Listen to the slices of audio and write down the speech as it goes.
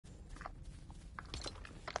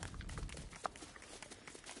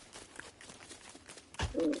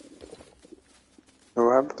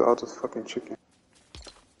happened to all those fucking chickens?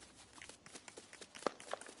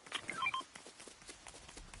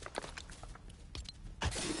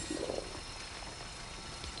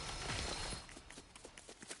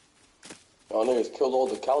 Y'all niggas killed all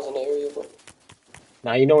the cows in the area, bro?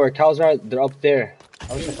 Nah, you know where cows are? They're up there.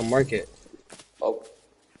 I wish I could mark it. Oh.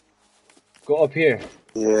 Go up here.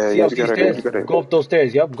 Yeah, See you up just these gotta, stairs? Go up those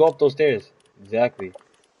stairs. Yup, go up those stairs. Exactly.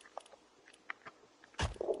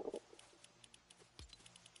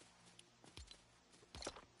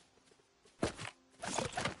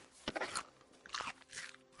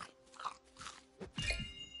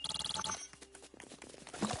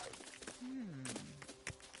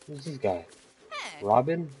 Who's this guy?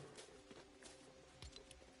 Robin?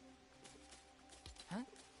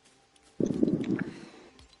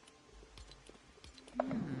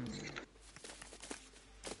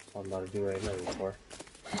 What I'm about to do right now before.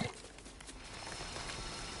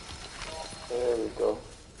 There we go.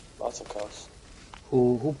 Lots of cows.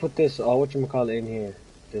 Who put this whatchamacallit in here?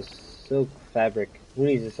 This silk fabric. Who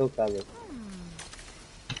needs the silk fabric?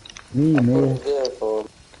 Me, I put man. it there for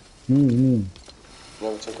Me.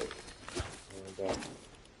 never took it. Oh, God.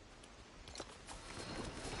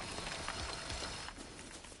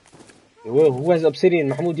 Who has obsidian?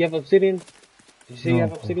 Mahmoud, you have obsidian? Did you say you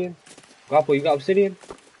have obsidian? Guapo, you got obsidian?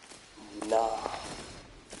 Nah.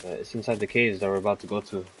 It's inside the caves that we're about to go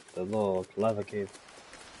to. The little lava cave.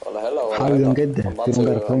 How are you gonna get there? I'm about to get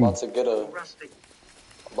a... I'm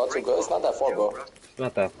about to go. It's not that far, bro. It's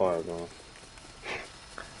not that far, bro.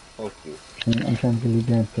 Fuck you. I'm trying to get you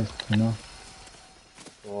damn pissed, you know?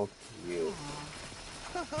 Fuck you.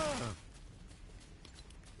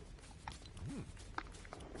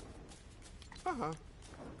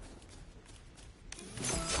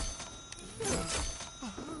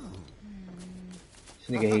 This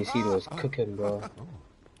nigga Hayseed was cooking, bro.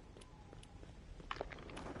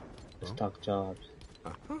 Stock jobs.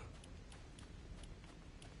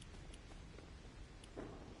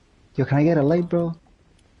 Yo, can I get a light, bro?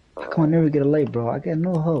 How come I never get a light, bro? I get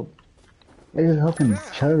no help. I just helping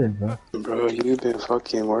each other, bro. Bro, you've been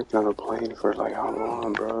fucking working on a plane for like how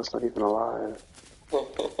long, bro? It's not even alive.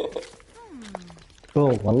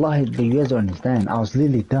 Bro, wallahi, you guys don't understand. I was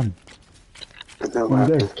literally done. When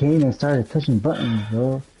you guys came and started touching buttons,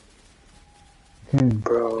 bro.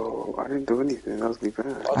 Bro, I didn't do anything. I was leaving.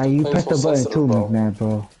 You pressed the button too, McNabb,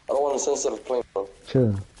 bro. I don't want a sensitive plane, bro.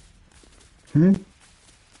 Chill. I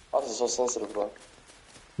was so sensitive, bro.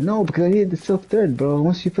 No, because I need the silk thread, bro.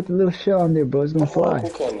 Once you put the little shell on there, bro, it's gonna fly.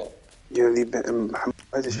 Yeah,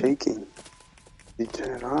 why is it shaking? You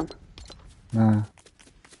turn it on? Nah.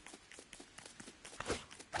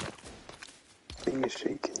 Thing is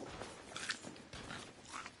shaking.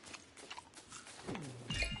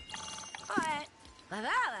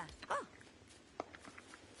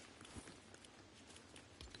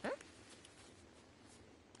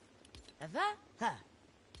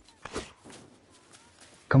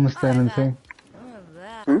 Come stand in the thing.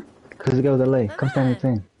 Who's the guy with the light? Come stand in the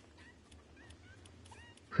thing.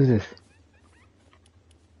 Who's this?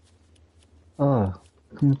 Oh,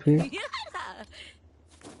 come up here.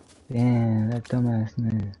 Damn, that dumbass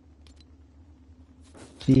nigga.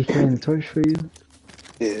 Did he carry the torch for you?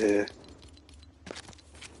 Yeah.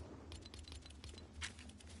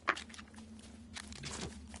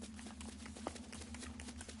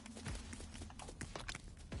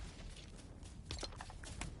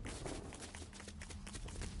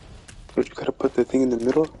 But you gotta put the thing in the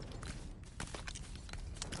middle?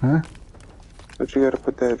 Huh? But you gotta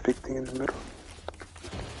put that big thing in the middle?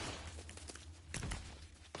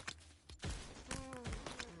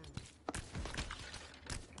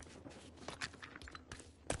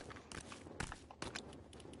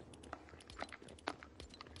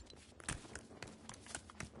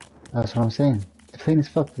 That's what I'm saying. The plane is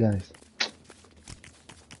fucked, guys.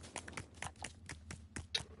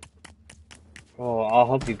 Bro, I'll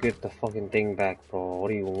help you get the fucking thing back, bro. What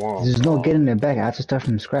do you want? There's no getting it back. I have to start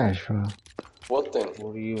from scratch, bro. What thing?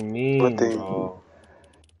 What do you mean, What thing? bro?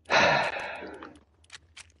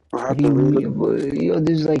 Yo,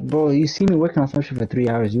 there's like, bro, you see me working on some shit for 3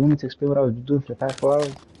 hours. You want me to explain what I was doing for the past 4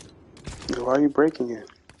 hours? Why are you breaking it?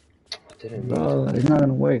 Bro, it's not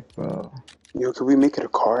gonna work, bro. Yo, can we make it a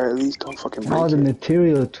car at least? Don't fucking break All the it.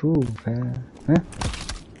 material too, man. Huh?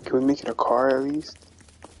 Can we make it a car at least?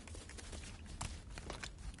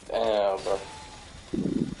 Damn, bro.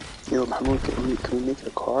 Yo, Mahmoud, can we make it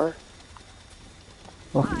a car?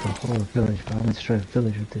 Fuck the whole village, bro. I'm gonna destroy the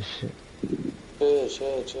village with this shit.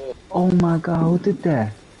 Chill. Oh my god, who did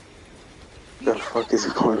that? What the fuck is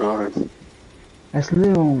going on? That's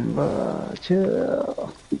Leon, bro.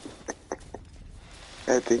 Chill.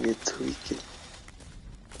 That thing is tweaking.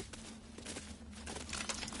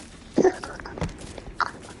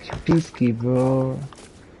 Peasky, bro.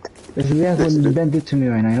 That's exactly what Ben did to me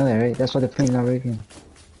right now, you know that, right? That's why the plane's not working.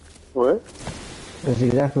 What? That's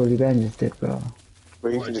exactly what Ben just did, bro.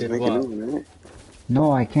 But you What can just did make a new what? one, right?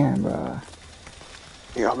 No, I can't, bro.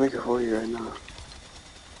 Yeah, I'll make it for you right now.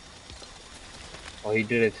 Oh, he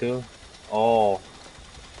did it too? Oh.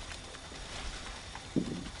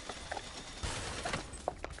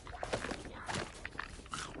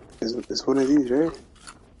 It's one of these, right?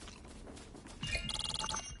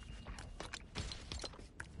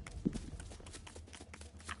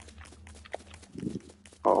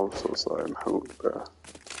 Oh, I'm so sorry, man, bro.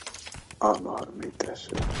 I don't know how to make that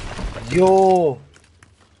shit. Yo!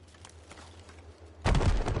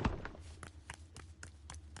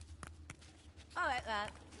 I like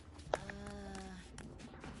that.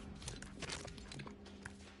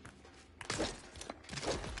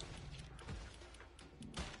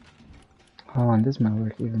 Hold on, this might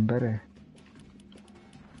work even better.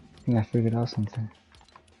 I think I figured out something.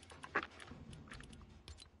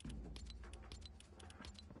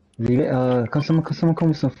 Someone come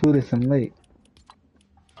with some food and some light.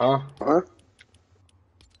 Huh? What?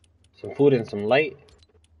 Some food and some light?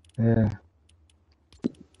 Yeah.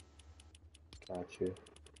 Got you.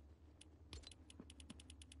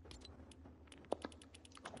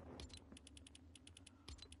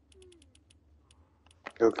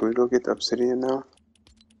 Yo, can we go get the obsidian now?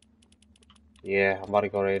 Yeah, I'm about to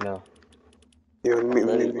go right now. Yo, let me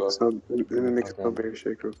Ready, make a bro. Okay. snowberry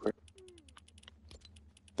shake real quick.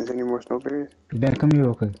 Is there any more snowberries? You better come here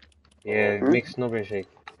real quick. Yeah, Hmm? make snowberry shake.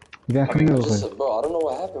 You better come Coming. here I real just, quick. bro, I don't know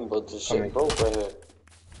what happened, but this Coming. shit broke right here.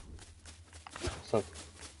 What's up?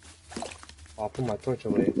 Oh, I'll put my torch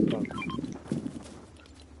away. Fuck.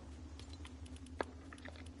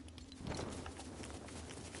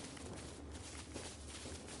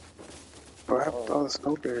 What happened to all the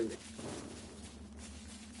snowberries?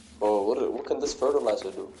 Bro, what can this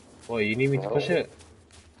fertilizer do? Boy, you need me to I push don't- it?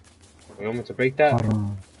 You want me to break that? Hold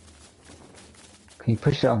on. Can you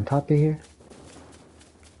push it on top of here?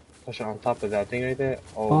 Push it on top of that thing right there?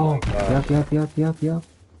 Oh, Oh, my god. yup.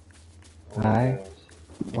 Oh my Alright. goodness.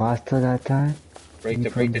 Well, I still got time. Break You the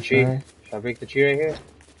put tree. side. Should I break the tree right here?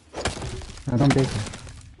 No, don't break it.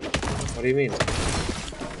 What do you mean?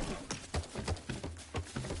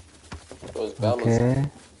 Bro, it's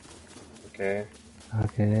balancing. Okay.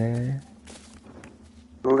 Okay.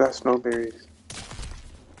 Who got snowberries?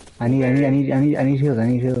 I need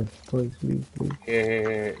heals. Please.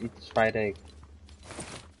 Here. Eat this fried egg.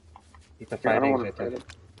 Eat the Yeah, I fried don't eggs want right to there. fight it.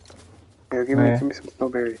 Yeah, Where? give me some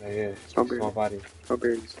snowberries. Right here. Snowberries. Small body.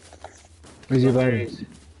 Snowberries. Where's your body? Snowberries.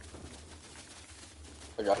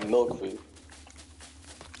 I got milk for you.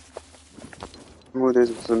 Oh,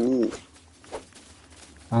 there's some meat.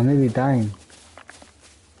 I'm maybe dying.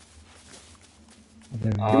 Give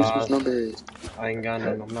me some snowberries. I ain't got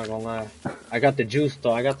none. I'm not gonna lie. I got the juice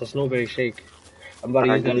though. I got the snowberry shake. I'm about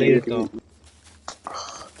to use that later though.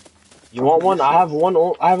 You want one? I have one.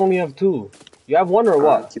 I only have two. You have one or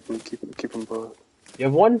what? Keep them both. You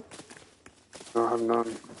have one? I don't have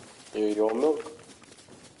none. Yeah, you want milk?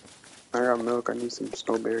 I got milk. I need some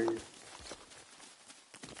snowberries.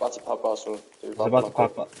 About to pop out soon. It's about to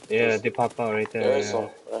pop out. Yeah, they pop out right there. There's Yeah. some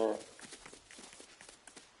right here.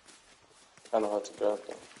 I know how to grab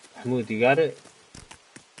them. Mahmoud, you got it?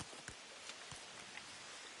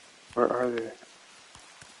 Where are they?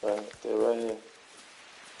 Right, they're right here.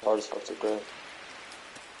 Hard as fuck to grab.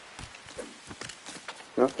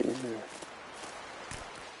 Nothing in there.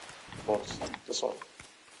 Once. This one.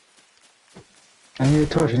 I need a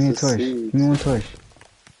torch. it's the Give seeds. me one torch.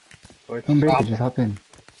 Don't break it. Just hop in.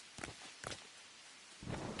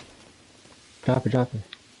 Drop it.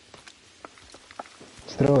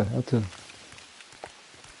 Just throw it. Up to.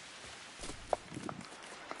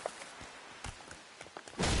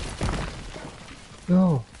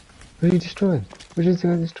 Yo, what did you destroy? What did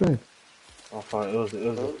you destroy? Oh fuck, it was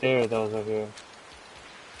a stair that was up here.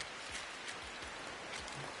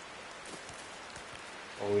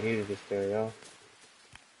 Oh, we needed this stair, yo.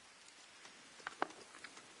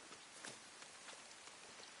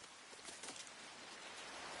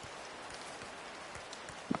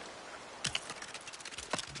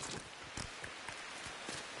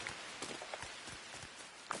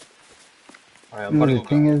 Alright, I'm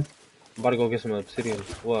about to go get some obsidian.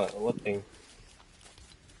 What thing?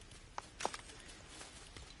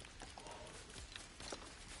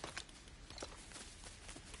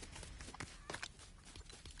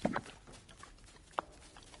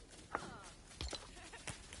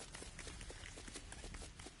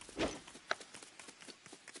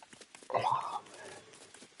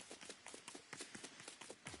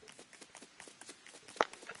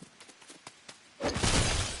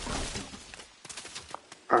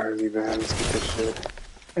 Alright, man, let's get this shit.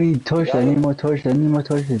 I need torches. I need more torches. I need more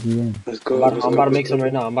torches, man. Let's go, let's I'm go, about to let's make some go.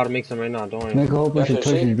 right now. I'm about to make some right now. Don't worry. Make a whole bunch Got of your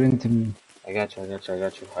torches. shit? Bring it to me. I got you.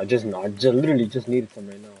 I just literally just needed some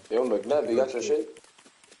right now. Yo, McNabb, you got your shit?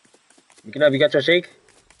 You got your shake?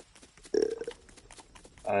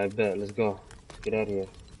 I bet. Let's go. Let's get out of here.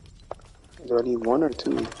 Do I need one or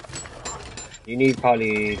two? You need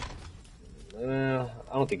probably.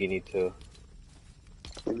 I don't think you need to.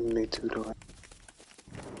 I need two to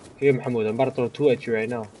Here, Mahmoud. I'm about to throw two at you right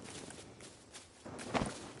now.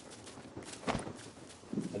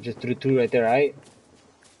 I just threw two right there, right?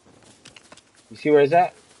 You see where it's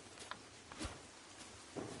at?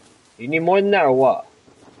 You need more than that or what?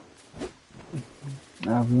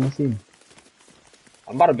 Nah, we don't see.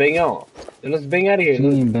 I'm about to bang out. Yo, let's bang out of here. She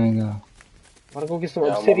Let's, ain't bang out. I'm about to go get some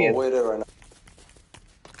Yeah, I'm on obsidian. my way there right now.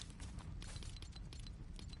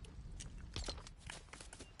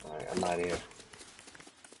 Alright, I'm out of here.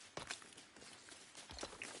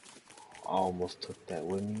 I almost took that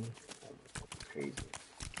with me. Crazy.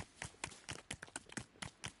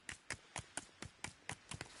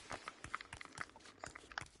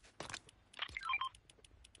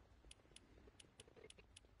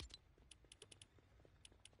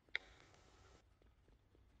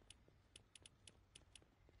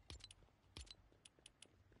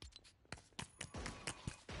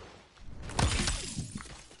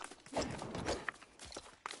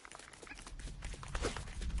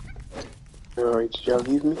 Alright, did y'all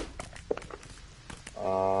leave me?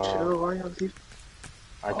 Uh, Chill, why y'all leave?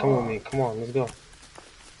 Alright, come with me. Come on, let's go.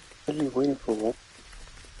 I'm really waiting for one.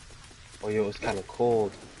 Oh, yo, it's kind of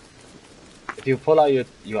cold. If you pull out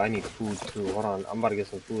I need food too. Hold on, I'm about to get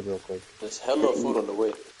some food real quick. There's hella food on the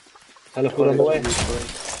way. Hella food on the way?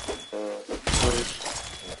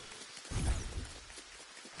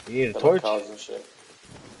 You need a Hella torch? cows and shit.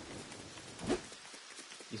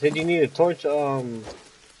 You said you need a torch,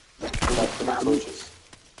 Got 3 torches.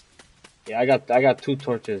 Yeah, I got 2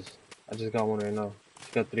 torches. I just got one right now.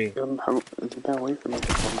 Just got 3. You've been away from me.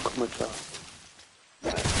 I'm coming with y'all.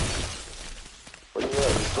 Where you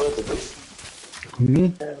at? You still at the base?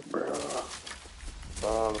 Me? Yeah, bro.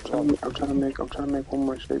 I'm trying to make one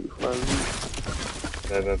more shake before I leave.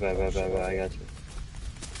 Bet, I got you.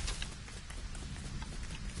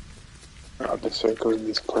 I've been circling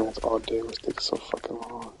these plants all day. What's taking so fucking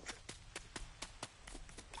long?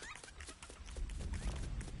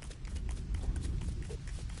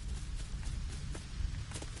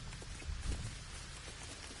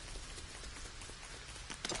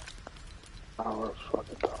 Our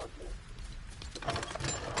fucking talking.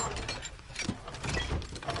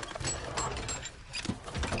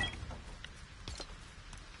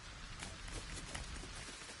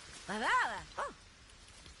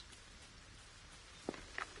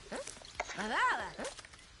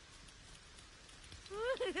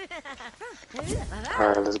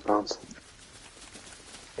 Alright, let's bounce.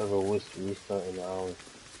 Server was restart in the hour.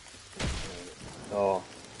 Oh,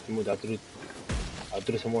 Mahmoud, I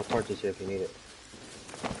threw some more torches here if you need it.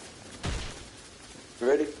 You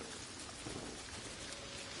ready?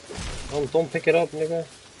 Don't pick it up, nigga.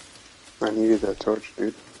 I needed that torch,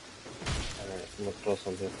 dude. Alright, I'm gonna throw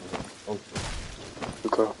something. Don't.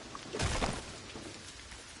 Let's go.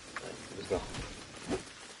 Alright, let's go.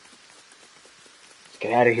 Let's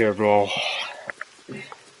get out of here, bro.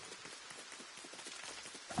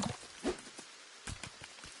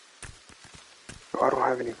 I don't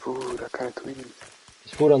have any food. I kind of clean.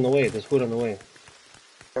 There's food on the way. There's food on the way.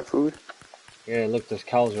 Got food? Yeah, look, there's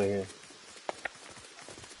cows right here.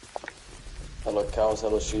 Hella cows,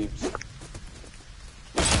 hella sheep.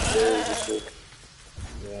 There's the shit.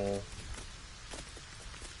 Yeah.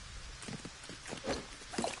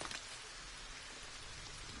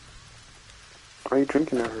 Why are you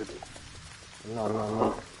drinking that already?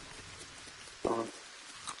 No. Um,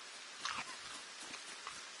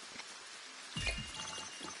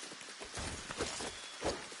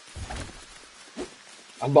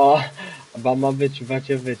 About my bitch, about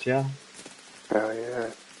your bitch, yeah? hell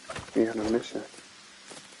yeah. We on a mission.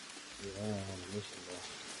 Yeah, I'm on a mission, bro.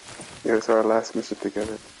 Yeah, it's our last mission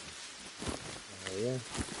together. Yeah.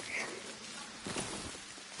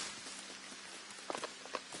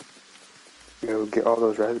 Yeah, we'll get all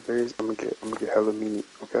those raspberries. I'm gonna get hella meat,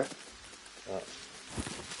 okay?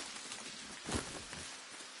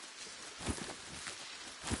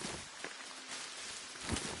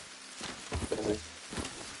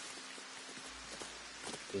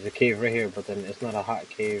 There's a cave right here, but then it's not a hot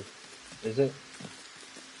cave, is it?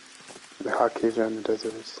 The hot caves are in the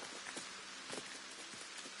deserts.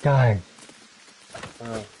 Guys,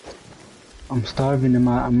 I'm starving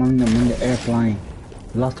I'm in the air flying.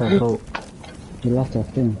 We lost our boat. We lost our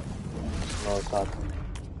thing. No, stop.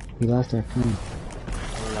 We lost our thing.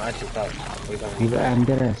 No, actually stop. What are you talking about? I'm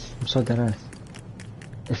dead ass. I'm so dead ass.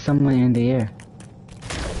 It's somewhere in the air.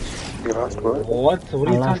 You lost what? What? What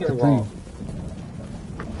are I you lost talking the about? plane.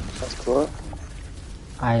 Lost what?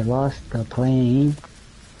 I lost the plane.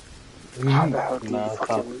 How the hell do you Nah,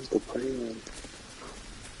 stop. fucking lose the plane?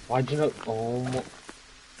 Why'd you know? Oh,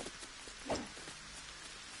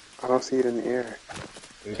 I don't see it in the air.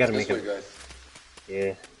 we gotta This make way, a. guys.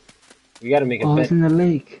 Yeah. We gotta make a Oh, it's bed. in the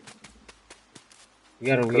lake. We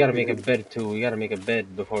gotta make a bed too. We gotta make a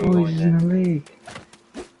bed before we Oh, go it's in in there. the lake.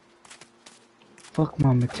 Fuck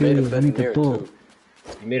my I made a materials. I bed need the near it, boat. too.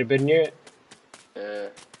 You made a bed near it? Yeah.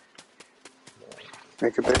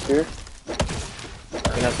 Make a bet here.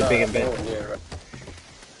 We're gonna have to make a bed. No, near, right?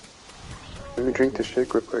 Let me drink this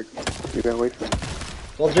shit real quick. You gotta wait for me.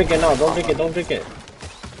 Don't drink it now. Don't drink it. Don't drink it.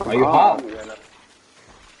 I'm Are you hot. hot? Hungry right now.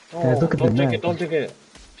 Guys, No, look at don't the drink map. it. Don't drink it.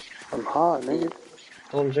 I'm hot, nigga.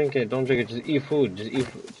 Don't drink it. Don't drink it. Just eat food. Just eat.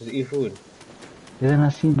 Just eat food. You're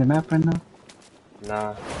not seeing the map right now?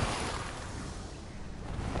 Nah.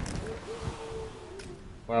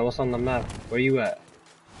 Why? What's on the map? Where you at?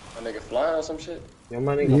 A nigga flying or some shit? Yo,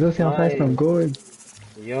 my You nigga don't see how fast I'm flying. going.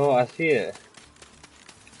 Yo, I see it.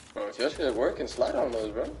 Bro, if your shit working, slide on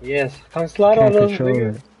those, bro. Yes. Come slide on Can't us, control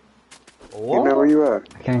nigga. it. You know where What? you at?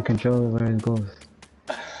 I can't control it where it goes.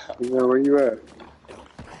 You know where you at?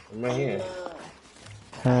 I'm right here.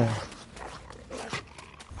 Fast.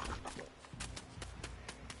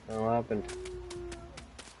 What happened?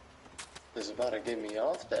 This is about to get me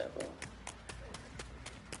off that, bro.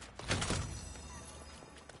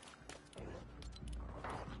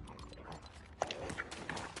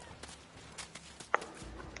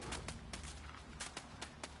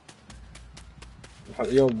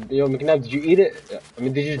 Yo, McNabb, did you eat it? I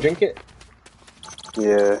mean, did you drink it?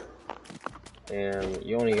 Yeah. And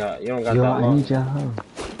you don't got Yo, that I long. need your help.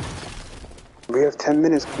 We have 10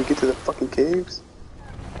 minutes. Can we get to the fucking caves?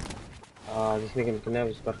 This nigga McNabb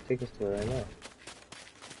is about to take us to it right now.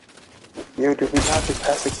 Yo, do we not just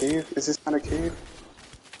pass a cave? Is this not a cave?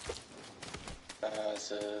 It's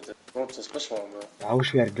the most suspicious one, bro. I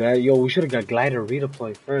wish we had glide. Yo, we should have got glider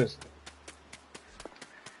redeploy first.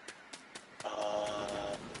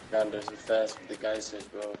 Got there too fast with the geysers,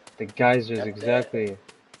 bro. The geysers, Got exactly.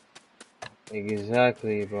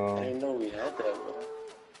 Exactly, I bro. didn't know we had that, bro.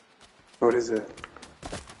 What is it?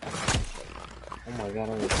 Oh my god,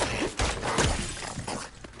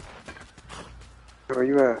 Where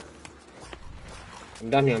you at? I'm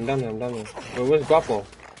down here. Wait, where's Guapo?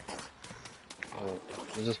 Oh,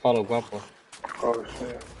 let's just follow Guapo. Oh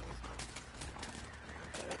shit.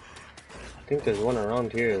 I think there's one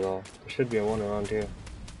around here, though. There should be one around here.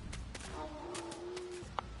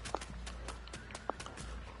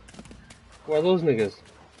 Who are those niggas?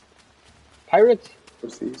 Pirates?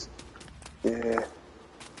 What's these? Yeah.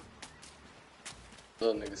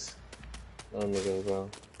 Little niggas. Oh, niggas, bro.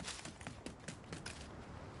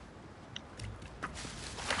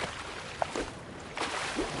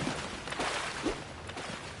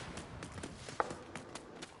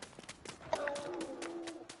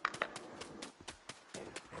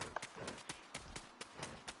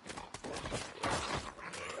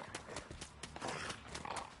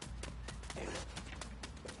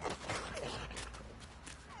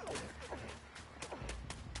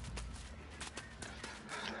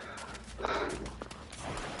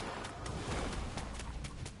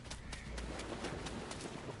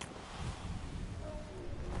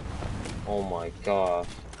 Oh my gosh.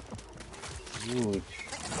 Huge.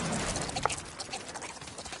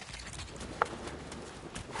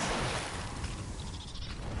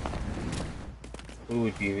 We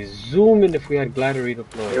would be zooming if we had glider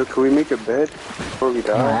redeployed. Yo, can we make a bed before we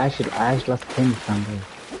No, die? I actually lost the plane someday.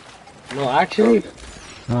 No, actually,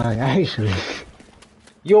 No, actually.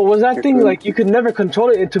 yo, was that thing Good. like you could never control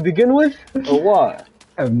it to begin with? Or what?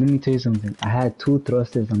 Let me tell you something. I had 2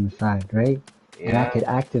 thrusters on the side, right? And I Yeah. could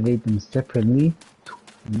activate them separately.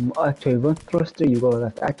 Actually, one thruster, you go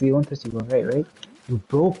left. Activate one thruster, you go right? You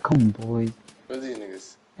broke them, boys. Where are these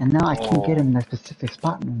niggas? And now I can't get Oh. him in that specific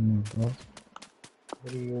spot no more, bro.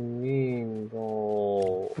 What do you mean,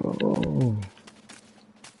 bro? Bro.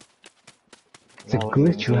 It's a Now what do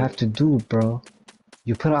glitch you mean? have to do, bro.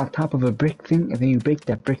 You put it on top of a brick thing, and then you break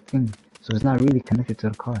that brick thing. So it's not really connected to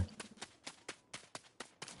the car.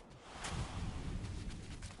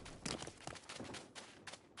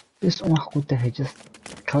 This one, what the heck? Just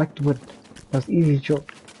collect wood. That's easy job.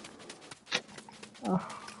 Oh,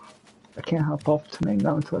 I can't hop off tonight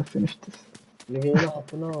now until I finish this. Nigga, you're not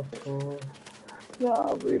hopping off, bro.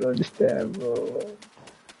 Nah, bro, you don't understand, bro.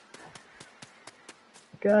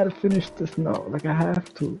 gotta finish this now. Like I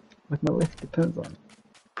have to. Like my life depends on it.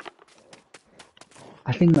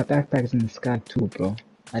 I think my backpack's in the sky too, bro.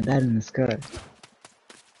 I died in the sky.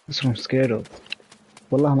 That's what I'm scared of.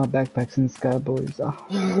 Wallah, my backpack's in the sky, boys. Ah,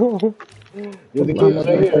 Yo, the wallah, cave my is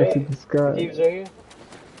right here, backpack's in right? the The sky. cave is right here?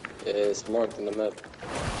 Yeah, it's marked in the map.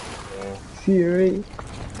 Yeah. See it, right?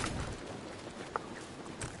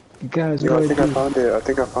 You guys, Yo, what I do I think I do? found it. I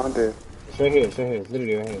think I found it. It's right here, it's right here. It's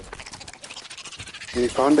literally right here. You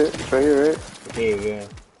found it? It's right here, right? The cave, yeah.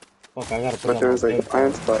 Fuck, I gotta put But down my there's like bed, though.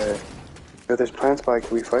 plants by it. If there's plants by it,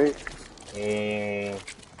 can we fight? Yeah.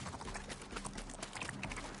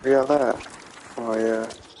 Where y'all at? Oh yeah.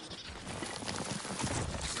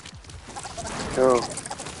 Yo,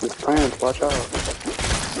 there's plants. Watch out.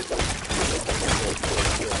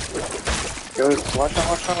 Yo, watch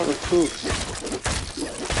out. There's two.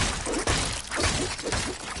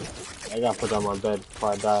 I gotta put down my bed before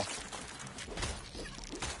I die.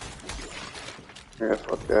 Yeah,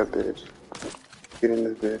 fuck that bitch. Get in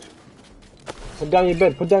this bitch. Put down your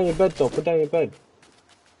bed, though. Put down your bed.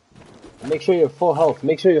 Make sure you're full health.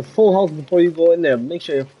 Make sure you're full health before you go in there. Make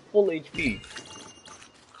sure you're full HP.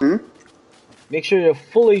 Hmm? Make sure you're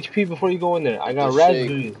full HP before you go in there. I got The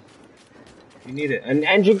raspberries. You need it. And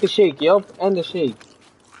drink the shake, yup. And the shake.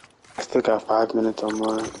 I still got 5 minutes on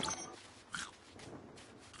mine.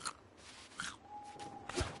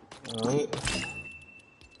 Alright.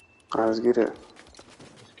 Alright, let's get it.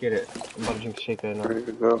 Let's get it. I'm about to drink the shake right now. Ready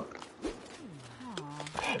to go.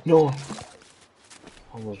 No!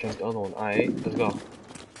 Almost drank the other one. Alright, let's go.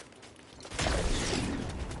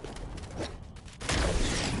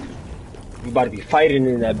 We about to be fighting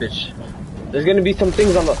in that bitch. There's gonna be some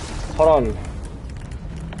things on the... Hold on.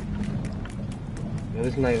 Yeah,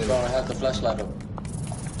 this is not even... Bro, I have the flashlight up.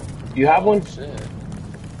 You have one? Shit.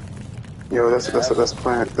 Yo, that's a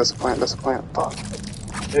plant. That's a plant. Fuck.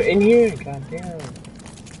 They're in here? God damn.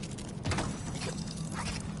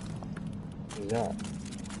 What's that?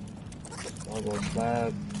 Marble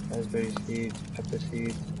slab, raspberry seeds, pepper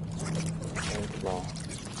seeds, and flour.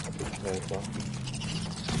 Very flour.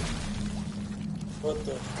 What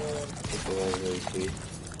the fuck? Take the raspberry seed.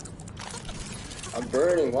 I'm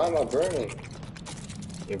burning. Why am I burning?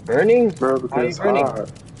 You're burning? Bro, How are because you it's burning? hot.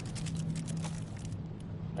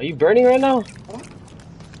 Are you burning right now? Did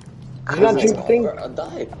you not drink the thing? I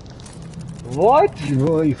died. What?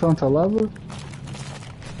 Bro, you found the lava?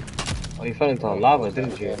 Oh, you fell into lava,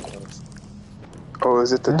 didn't you? Oh,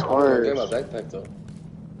 is it the Huh? Oh, get my torch? backpack though.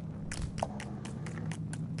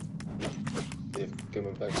 Give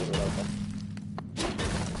me back to the backpack.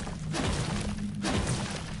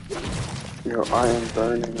 Yo, I am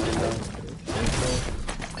burning right now.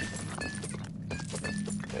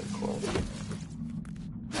 Okay, cool.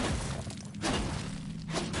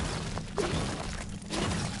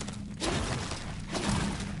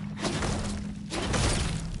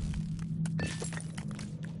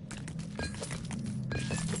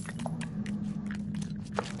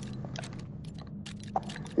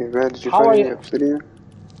 You ready? Did you How are find any you? obsidian?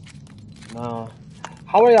 No.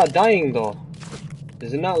 How are y'all dying though?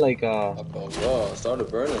 Is it not like Oh, bro, I started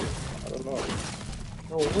burning. I don't know.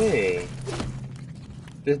 no way.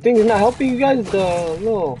 This thing is not helping you guys, the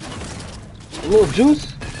little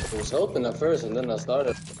juice? It was helping at first, and then I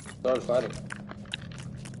started fighting.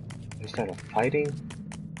 You started fighting?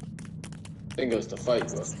 I think it was the fight,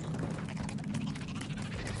 bro. I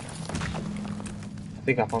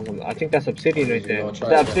think I found something. I think that's obsidian right You there. gonna Is try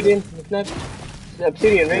that it, obsidian? It's not? It's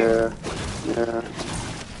obsidian, right? Yeah.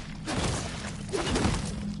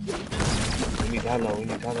 We need hello, we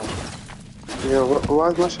need hello. Yo, why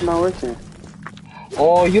is my shit not working?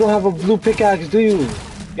 Oh, you don't have a blue pickaxe, do you? You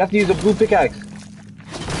have to use a blue pickaxe.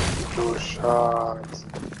 No shots.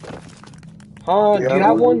 Huh? Do you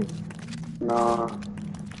have one? Nah.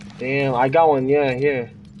 Damn, I got one, yeah, here.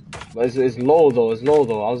 But it's low though, it's low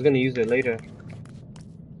though. I was gonna use it later.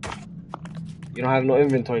 You don't have no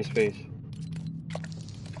inventory space.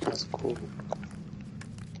 That's cool.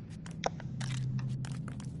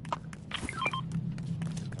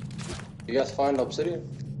 You guys find obsidian?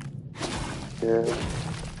 Yeah.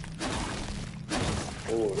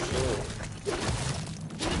 Oh shit.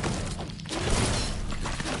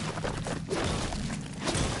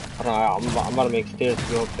 Hold on, I'm about to make stairs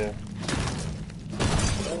to go up there.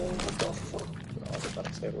 What the fuck? I was about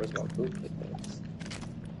to say, where's my blue pickaxe?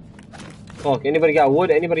 Fuck, anybody got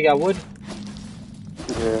wood? Anybody got wood?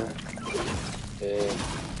 Yeah. Yeah.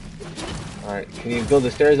 Alright, can you build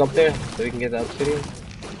the stairs up there so we can get the obsidian?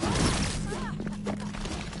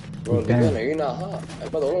 Bro, Damn. Lugana, you're not hot. I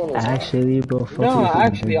thought the other one was hot. Actually, bro, fuck No, you,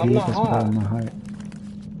 actually, the I'm not deepest hot. part of my heart.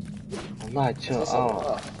 Nah, chill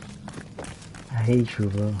out. I hate you,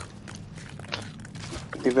 bro.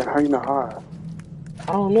 Even how you know how?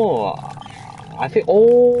 I don't know. I think.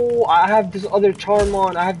 Oh, I have this other charm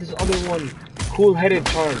on. I have this other one. Cool-headed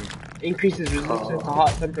charm. Increases resistance to Oh,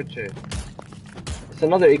 hot temperature. It's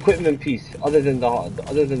another equipment piece other than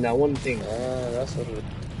other than that one thing. That's what it is.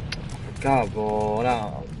 I forgot, bro. Nah,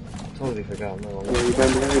 I totally forgot. I'm not gonna yeah, lie. you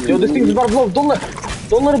got me Yo, this thing's already. about to blow up.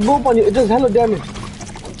 Don't let it blow up on you. It does hella damage.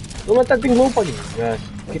 Don't let that thing blow up on you. Yes.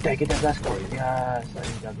 Get that blast core. Yes, I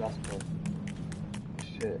need that blast core.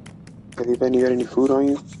 Shit. Have you been? You got any food on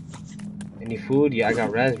you? Any food? Yeah, I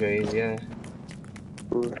got raspberries. Yeah.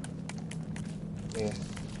 Food. Yeah.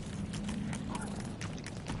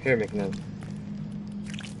 Here, McNubb.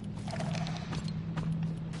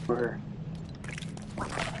 Where?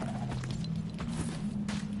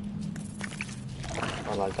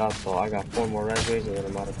 Oh my god, so I got 4 more raspberries and then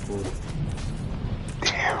I'm out of food.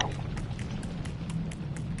 Damn.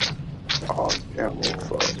 Oh, yeah, well,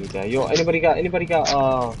 fuck. Do that. Yo, anybody got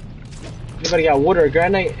wood or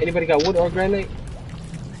granite? Anybody got wood or granite?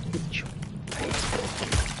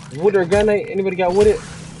 Wood or granite? Anybody got wood?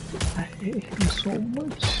 I hate him so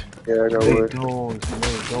much. Yeah, I got They wood. don't,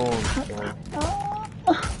 bro.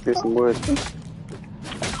 Here's some wood.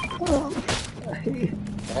 I hate him.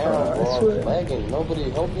 Damn, I bro, swear. I'm lagging. Nobody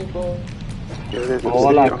help me, bro. Yeah, there's Oh,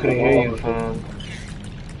 well, I obsidian on couldn't the hear you, wall. fam.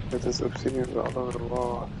 There's obsidian all over the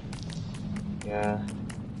wall. Yeah.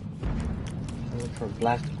 I look for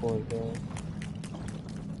blast core, bro.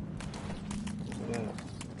 Yeah.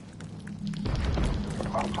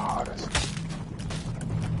 Oh, I'm hot as fuck.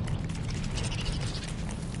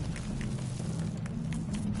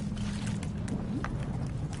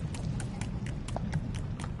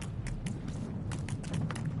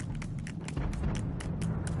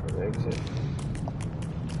 Exit.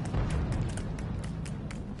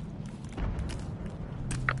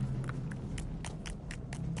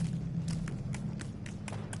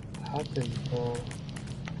 What happened, bro?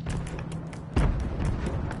 Oh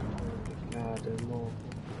my god, there's more.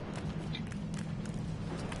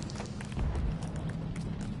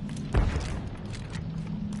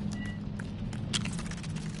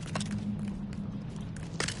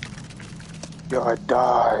 Yo, I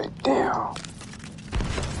died. Damn.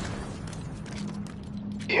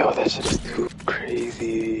 Yo, that shit is too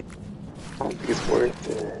crazy. I don't think it's worth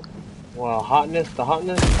it. Wow, hotness, the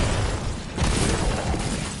hotness?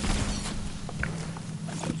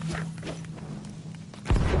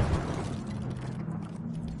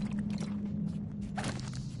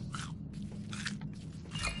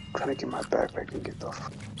 I'm trying to get my backpack and get the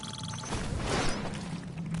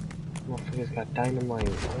Motherfuckers got dynamite.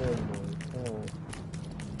 Oh my god.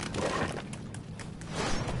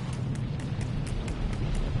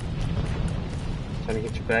 Trying to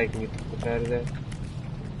get your bag and get the fuck out of there.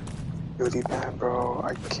 really bad, bro.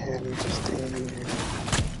 I can't even stay here.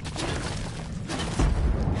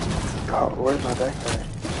 Yo, where's my backpack?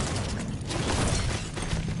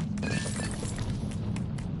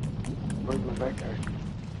 Where's my backpack?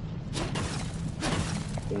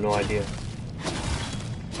 I have no idea.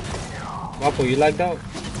 Wapo, you lagged out?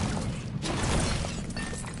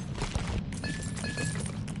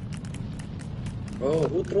 Bro,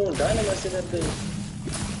 who throwing dynamite in that thing?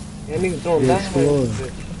 Yeah, niggas throwing They dynamite.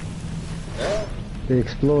 explode. Yeah? They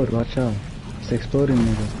explode, watch out. It's exploding,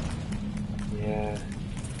 nigga. Yeah,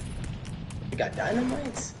 You got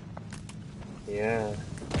dynamites? yeah.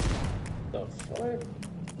 The fuck?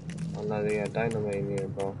 Oh no, they got dynamite in here,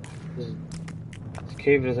 bro. This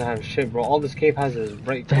cave doesn't have shit, bro. All this cave has is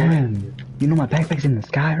bright torch. Damn. You know my backpack's in the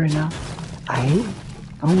sky right now? I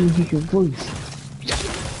don't even hear your voice.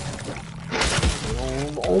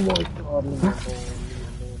 Oh my god,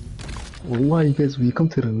 Why, because when you come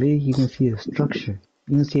to the lake, you can see a structure.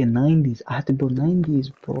 You can see a 90s. I have to build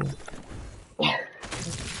 90s, bro.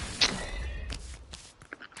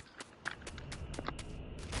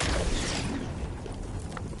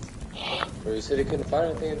 Bro, you said you couldn't find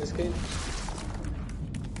anything in this cave?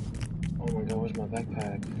 Oh my god, where's my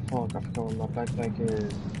backpack? Fuck, I forgot where my backpack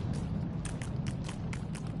is.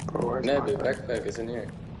 Bro, where's Nah, my the backpack? backpack is in here.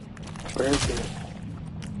 Where is it?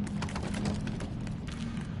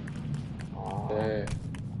 Yeah.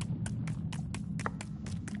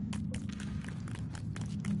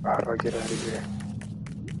 How do I get out of here?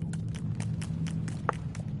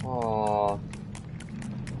 Oh.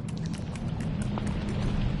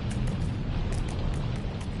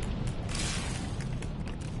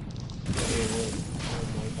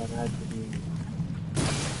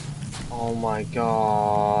 Oh my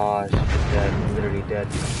gosh. I'm dead. I'm literally dead.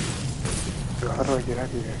 Yo, how do I get out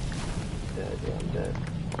of here? Dead, yeah, I'm dead.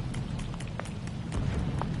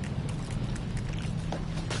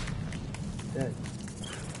 dead.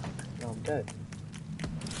 No, I'm dead.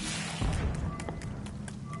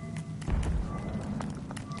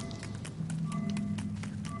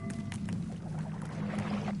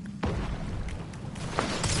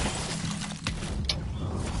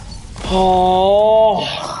 Oh,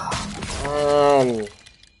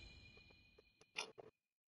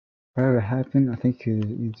 Whatever happened, I think you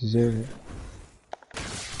deserve it.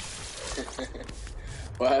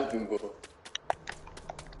 What happened, bro?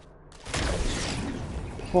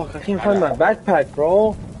 fuck! I can't find my backpack,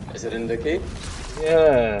 bro. Is it in the cave?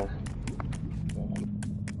 Yeah.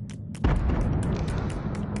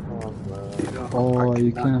 Oh, I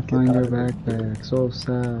you cannot can't get find out your of this. backpack. So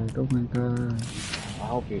sad. Oh my god. I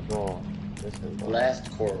hope you go. Listen, bro. Blast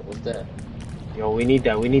core. What's that? Yo, we need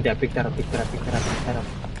that. We need that. Pick that up. Pick that up. Pick that up. Pick that up.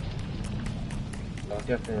 No.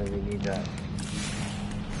 Definitely need that.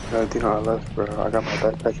 You know, I left, bro. I got my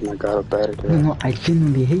backpack and I got a battery No, there. no, I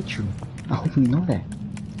genuinely hate you. I hope you know that.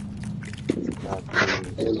 God,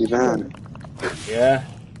 please. Hey, man, Yeah.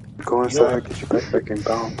 go You know. inside, get your backpack and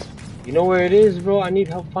bounce. You know where it is, bro? I need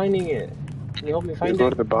help finding it. Can you help me You find go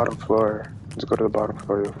it? to the bottom floor. Just go to the bottom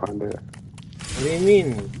floor, you'll find it. What do you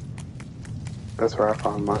mean? That's where I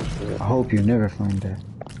found my shit. I hope you never find that.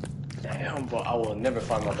 Damn, bro. I will never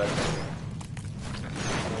find my backpack.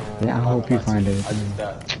 Yeah, I I'm not hope gonna you lie to find you. it. I just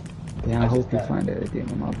died. Yeah, I I just hope you died. find it at the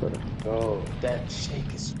end of my brother. Bro, that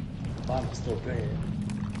shake is. Why am I still burning?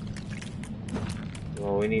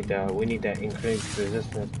 Bro, we need that. We need that increased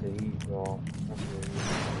resistance to heat, bro. That's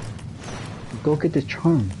what we Go get the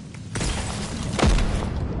charm.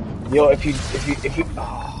 need. Yo, if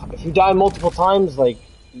you die multiple times, like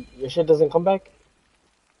your shit doesn't come back.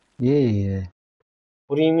 Yeah, yeah.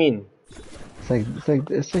 What do you mean? It's like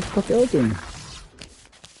fucking Elden.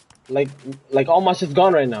 Like, like all my shit's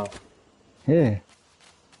gone right now. Yeah.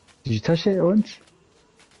 Did you touch it once?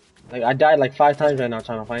 Like I died like 5 times right now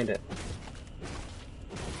trying to find it.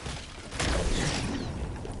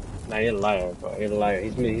 Nah, you're a liar, bro. You're a liar.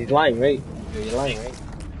 He's lying, right? You're lying, right?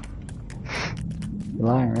 You're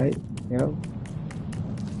lying, right? Yo.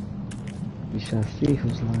 We shall see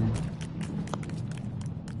who's lying.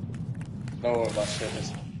 Don't worry about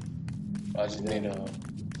shit. I just need to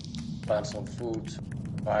find some food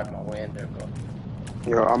to find my way in there, bro.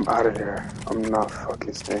 Yo, I'm out of here. I'm not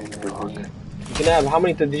fucking staying here long. You can have how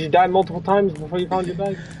many? Did you die multiple times before you found your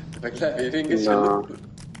bag? Like that, you didn't get your Nah. loot.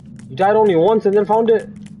 You died only once and then found it.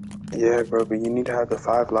 Yeah, bro, but you need to have the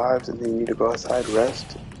 5 lives, and then you need to go outside,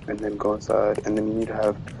 rest, and then go inside, and then you need to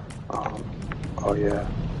have, oh yeah,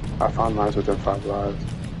 I found mine within 5 lives.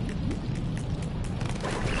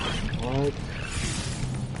 What?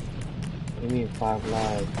 What do you mean 5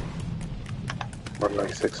 lives? Or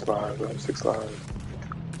like 6 lives, 6 lives.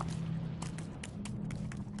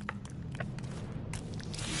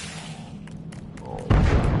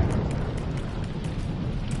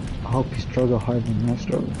 I hope you struggle harder than I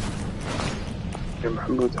struggle.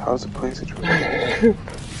 Remember, how's the plane situation?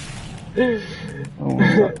 I don't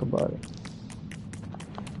want to talk about it.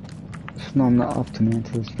 No, I'm not off tonight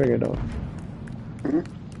until it's figured out. Hmm?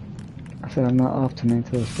 I said I'm not off tonight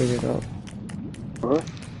until it's figured out. What?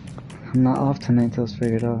 I'm not off tonight until it's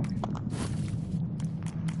figured out.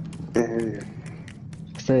 Can't hear you.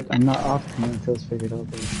 I said I'm not off tonight until it's figured out,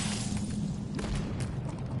 baby.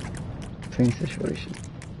 Same situation.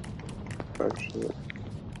 Oh shit.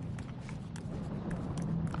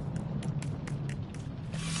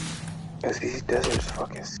 Cause these deserts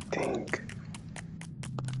fucking stink.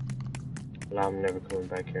 Nah, I'm never coming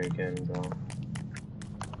back here again, bro.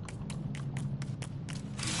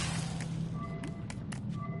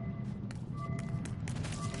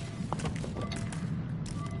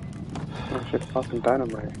 Oh shit, found some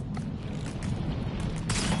dynamite.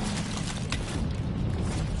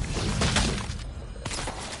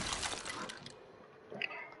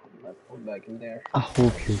 I'm not going back in there. I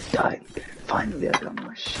hope you die. Finally, I got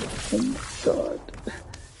my shit. Oh my god.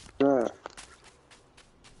 Yeah.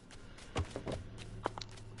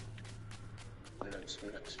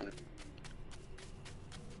 Relax.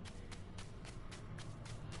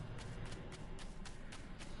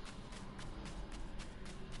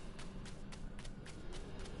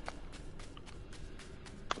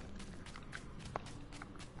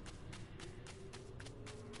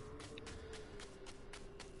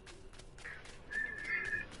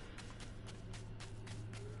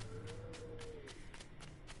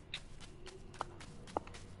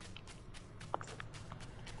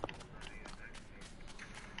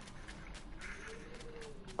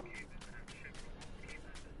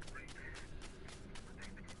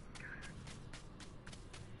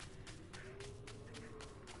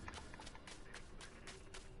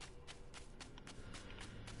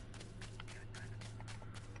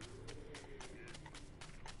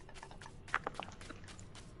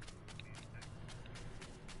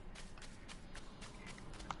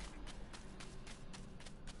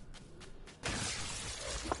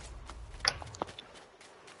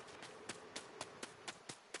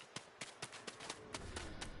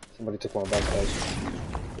 Somebody took my backpack.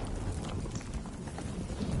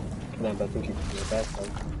 Nah, but I think you took my backpack.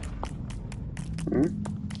 Hmm?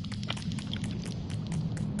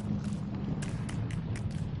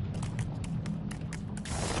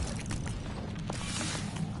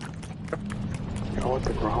 I went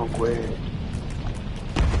the wrong way.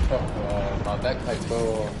 My backpack,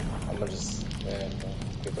 bro. I'ma just, man, bro.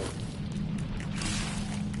 Give it.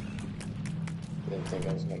 Didn't think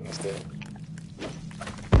I was gonna miss that.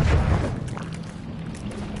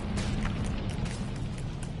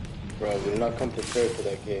 Bro, we did not come prepared for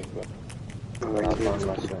that cave, bro. Oh, that cave is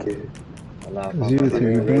complicated. Zero to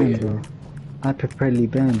me Ready? ban, bro. I preferably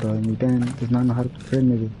ban, bro. Me ban does not know how to prepare,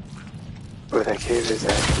 nigga. But that cave is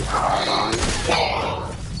actually hard on.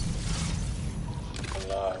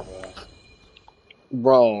 Allah, bro.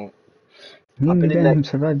 Bro, Me I've and me been in ban that. him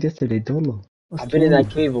survived yesterday, Dolo. What's I've been in that wrong?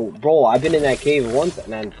 cave, bro. I've been in that cave once,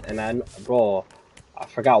 bro, I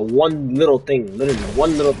forgot one little thing, literally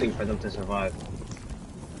one little thing for them to survive.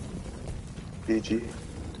 GG.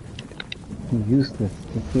 He's useless.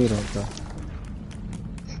 Just say that, bro.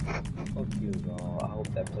 Fuck you, bro. I hope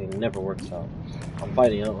that play never works out. I'm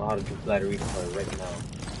fighting. I don't know how to do flat redeploy right now.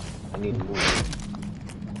 I need to move.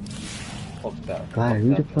 Fuck that. Glad I Fuck that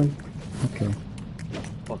redeploy? plane. Okay.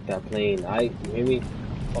 Fuck that plane. You hear me?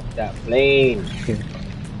 Fuck that plane. Okay.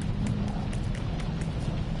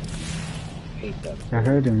 Hate that I plane.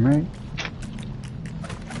 heard him, right?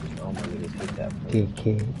 All my niggas hate that plane. KK.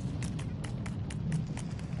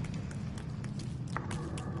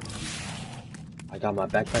 I got my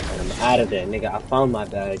backpack and I'm out of there, nigga. I found my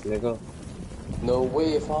bag, nigga. No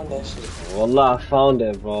way, I found that shit. Wallah, I found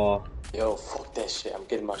it, bro. Yo, fuck that shit. I'm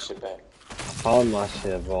getting my shit back. I found my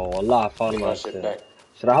shit, bro. Wallah, I found Get my my shit back.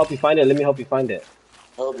 Should I help you find it? Let me help you find it.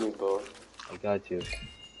 Help me, bro. I got you.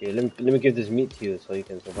 Here, let me give this meat to you so you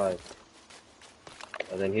can survive.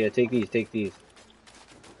 And then here, take these.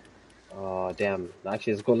 Oh, damn.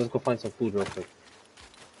 Actually, let's go find some food real quick.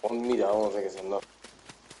 One meat, I don't think it's enough.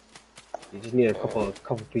 You just need a couple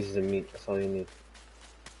pieces of meat. That's all you need.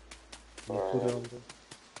 Alright. Food around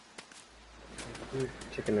there?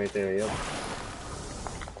 Chicken right there, yep.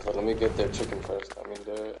 But let me get their chicken first. I mean,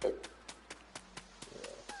 their egg.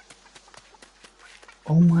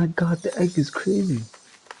 Oh my god, the egg is crazy.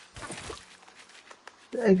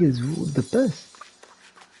 The egg is the best.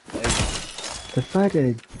 The fried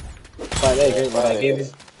egg. Fried egg, right? What I gave you?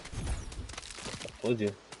 I told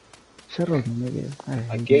you. Shut up, nigga.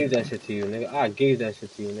 I gave that shit to you, nigga. I gave that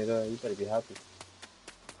shit to you, nigga. You better be happy.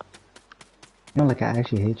 Not like I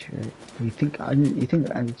actually hate you, right? You think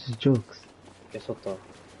it's just jokes. Guess what though?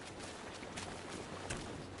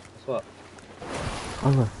 Guess what?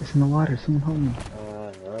 Allah, it's in the water. Someone help me.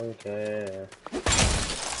 I don't care.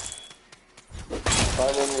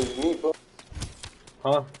 Find any meat, bro?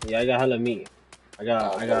 Huh? Yeah, I got hella meat.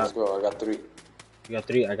 Let's go. I got 3. You got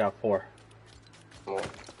 3, I got 4. Come on.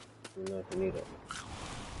 You know if you need it.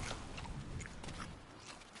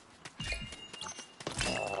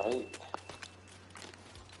 Alright.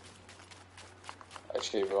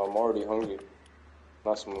 Actually, bro, I'm already hungry.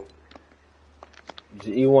 Not smooth. Just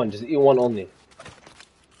eat one only.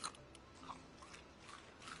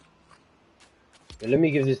 Here, let me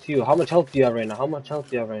give this to you. How much health do you have right now?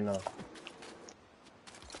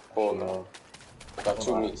 Oh, no. I got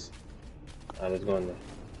 2 meats. Alright, let's go in there.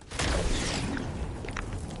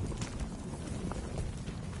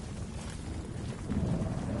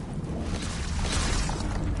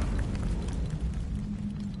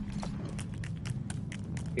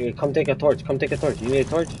 Here, come take a torch. You need a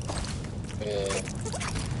torch? Yeah.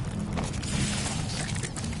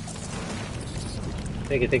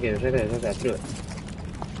 Take it. It's right there. Through it.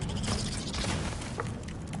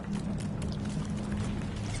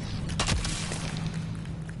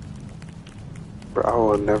 Bro, I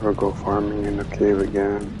will never go farming in a cave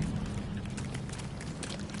again.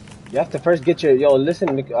 You have to first get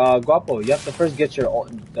listen, Guapo. You have to first get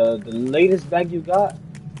the latest bag you got,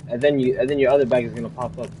 and then your other bag is gonna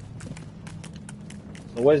pop up.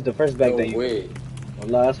 So where's the first bag No that you? way.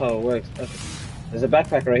 Wallah, that's how it works. There's a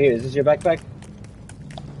backpack right here. Is this your backpack?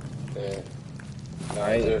 Yeah. Nah,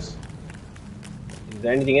 Alright. there's. Is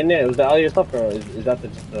there anything in there? Was that all your stuff, or is that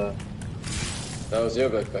just the? That was your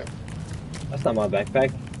backpack. That's not my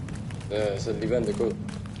backpack. Yeah, it's a Liban de Côte.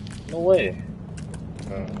 No way.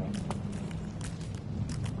 Shit.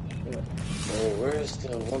 Oh, where's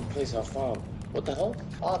the one place I found? What the hell?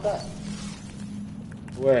 Ah, that.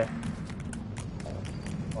 Where?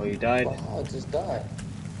 Oh, you died? Oh, I just died.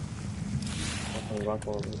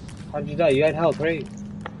 How'd you die? You had health, right?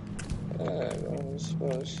 Yeah, bro,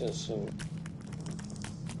 this shit so...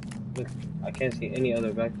 I can't see any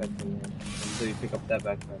other backpacks in here until you pick up that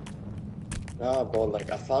backpack. Nah, bro,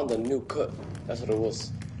 like I found a new cut. That's what it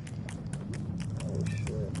was. Oh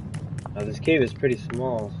shit. Now this cave is pretty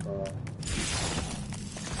small, so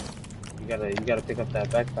you gotta pick up that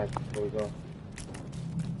backpack before we go.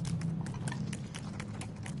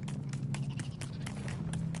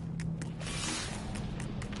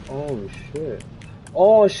 Oh shit.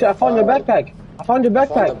 Oh shit, I found your backpack. I found your I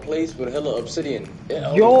found a backpack. place with hella obsidian. Yeah, okay,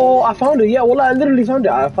 come Yo, here. I found it. Yeah, well, I literally found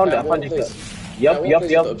it. I found it. I At found one it. place. At Yup, one yup, place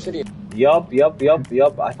with yup. the obsidian. Yup.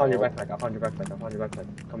 I found your Oh. backpack. I found your backpack. I found your backpack.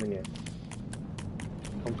 Come in here.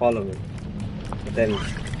 Come follow me. But then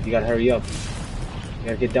you gotta hurry up. You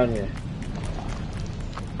gotta get down here.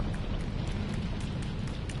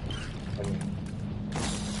 Come here.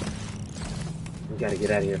 We gotta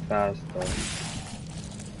get out of here fast, though.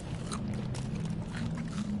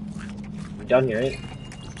 You're down here, right?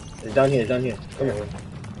 It's down here. It's down here. Come here.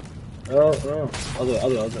 Oh, no. Other. Yep.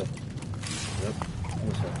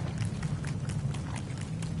 This way.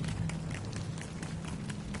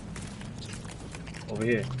 Over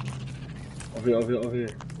here. Over here.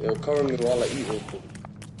 Yo, cover me while I eat real quick.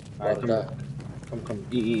 Alright, About that. come.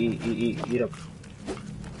 Eat up.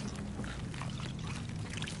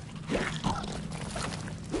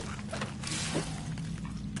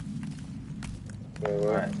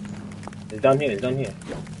 Alright. It's down here. It's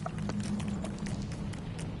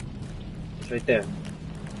right there.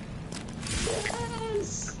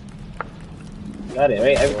 Yes. Got it,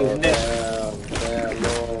 right? Everything's in there. Damn,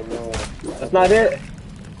 no. That's not it?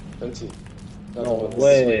 Empty. No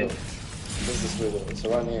way. This is way though. It's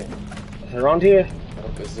around here. It's around here?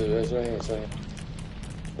 Nope, it's right here.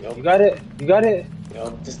 Yep. You got it?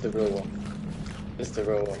 Yup, this is the real one.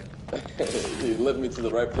 You led me to the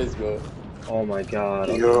right place, bro. Oh my god.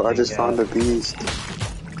 Yo, I just found the beast. These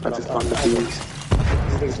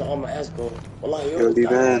niggas are on my ass, bro. Wallah, Yo,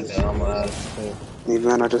 D-Man. Yeah, on my ass.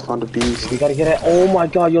 D-Man, I just found the beast. We gotta get it. Oh my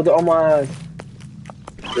god, yo, they're on my ass.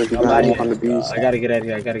 Yo, D-Man, I just found the beast. I gotta get out of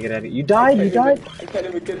here. You died? I can't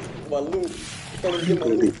even get my loot. I can't even get my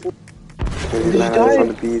loot. Yo, D-Man, I just found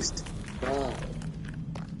the beast. Nah.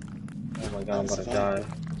 Oh my god, I'm about to die.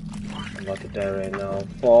 I'm about to die right now.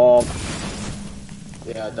 Fuck.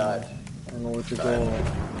 Yeah, I died. I don't know where to go. I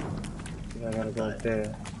think I gotta go up there.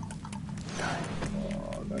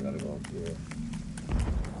 Oh, I gotta go up here.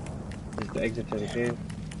 This is the exit to the cave. Oh,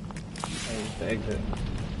 this is the exit.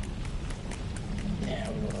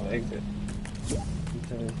 Damn, This is bro. the exit. This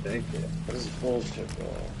is the exit. This is bullshit, bro.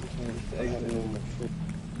 This is the I have exit. no more food.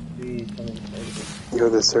 Please tell me this is the exit. Yo,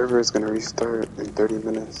 the server is gonna restart in 30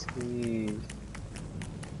 minutes. Please.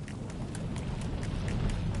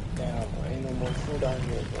 Damn, bro. Ain't no more food out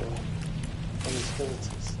here, bro. Only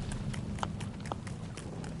skeletons.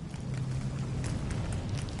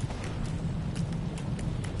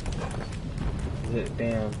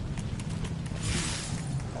 Damn.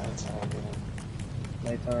 Nighttime, bro.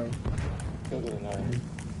 Nighttime. Look at the night.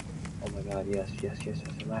 Oh my god, yes.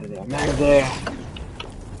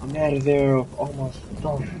 I'm out of there. Oh my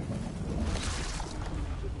stuff.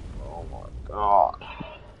 Oh my god.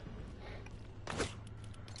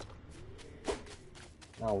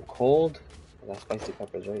 Now I'm cold. I got spicy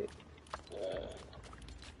peppers, right? Yeah.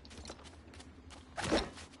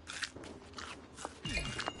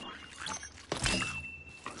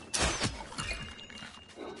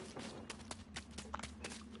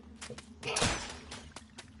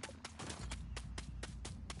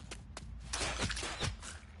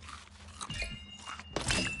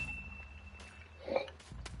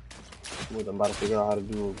 Smooth, I'm about to figure out how to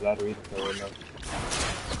do ladder eating right now.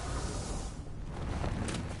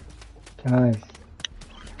 Guys,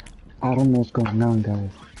 I don't know what's going on, guys.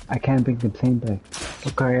 I can't bring the plane back.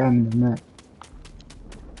 Look where I am in the map.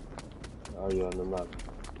 How are you on the map?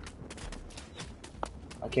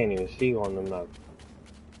 I can't even see you on the map.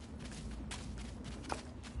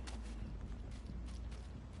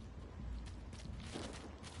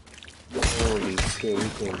 Holy shit, we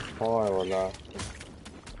came far or not.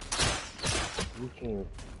 We came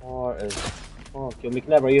far as fuck. Yo,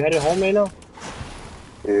 McNabb, are you headed home right now?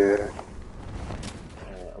 Yeah.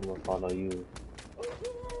 Alright, I'm gonna follow you.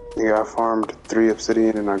 Yeah, I farmed 3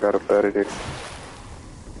 obsidian and I got up out of there.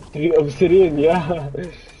 3 obsidian, yeah.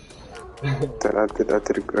 I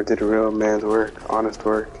did real man's work, honest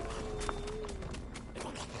work.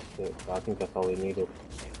 Shit, I think that's all we needed.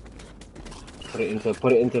 Put it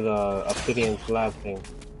into the obsidian slab thing.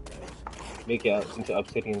 Make it into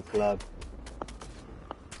obsidian slab.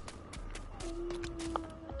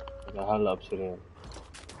 The hell obsidian.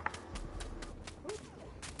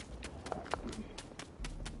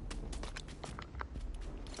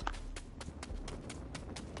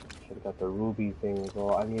 the ruby thing,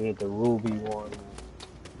 bro. I needed the ruby one.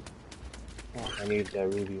 Oh, I needed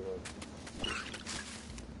that ruby one.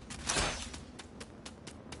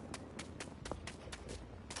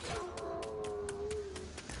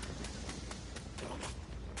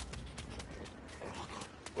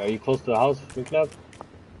 Are you close to the house, McNabb?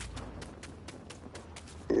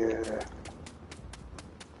 Yeah.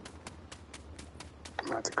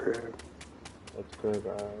 I'm at the crib. That's good,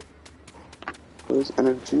 alright. Where's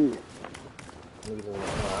energy? I don't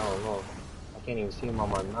know. I can't even see him on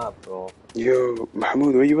my map, bro. Yo,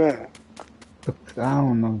 Mahmoud, where you at? I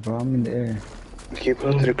don't know, bro. I'm in the air. You can't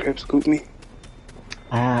pull up to the crib, scoop me?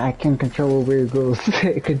 I can't control where it goes.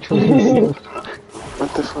 It controls itself.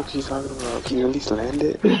 What the fuck are you talking about? Can you at least land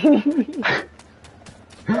it?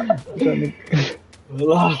 I'm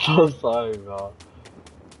so sorry, bro.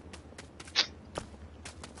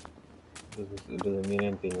 It doesn't mean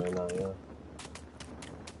anything right now, yeah.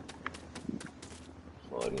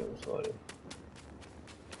 I'm sorry.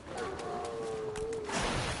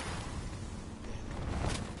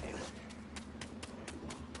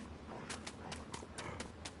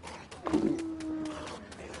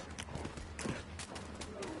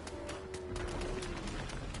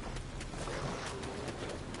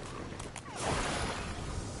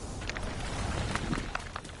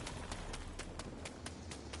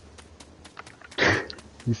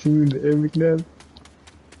 You see me in the air, McNabb?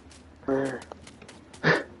 Where?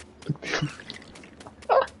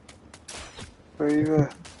 Where you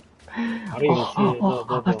at? I don't even see it.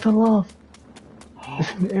 Look, I bro. fell off.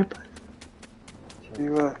 It's in the air. Where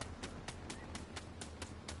you at?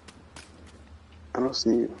 I don't see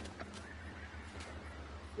you.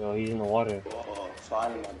 Yo, he's in the water. Oh,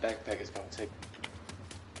 finding my backpack is gonna take.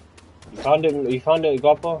 You found it? You found it,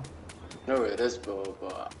 Guapo? No, it is, bro.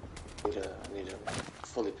 But I need to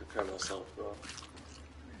fully prepare myself, bro.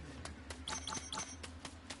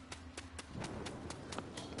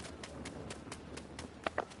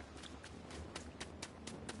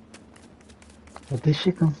 But this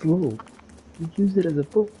shit can float. You use it as a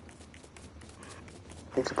boat.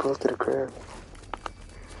 You can pull up to the crib.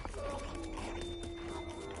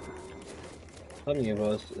 I'm telling you,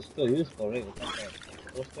 bro, it's still useful, right?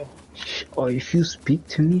 Oh, if you speak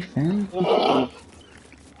to me, fam. Fuck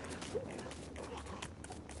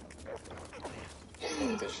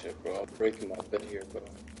this shit, bro. I'm breaking my bed here, bro.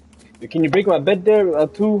 Can you break my bed there,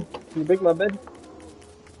 too? Can you break my bed?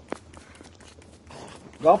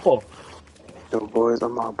 Guapo. Yo, boys,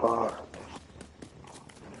 I'm my bar.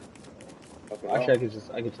 Actually, I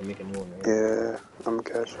could just make a new one, right? Yeah, I'm gonna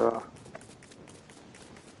catch y'all.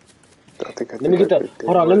 I think Let me get that the, bit did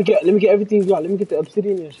hold on, let me work. get everything you got. Let me get the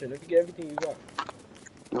obsidian and shit. Let me get everything you got.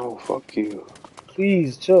 No, fuck you.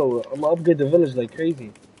 Please, chill. I'm gonna upgrade the village like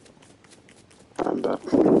crazy. I'm back.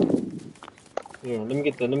 Here, let me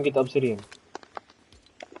get the obsidian.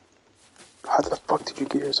 How the fuck did you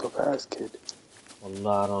get here so fast, kid?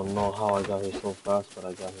 Wallah, I don't know how I got here so fast, but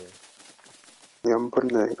I got here. Yeah, I'm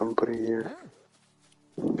putting it here.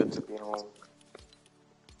 Good to be home.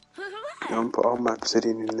 Yeah, I'm put all my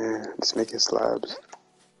obsidian in there. Just making slabs.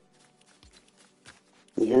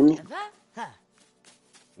 You hear me?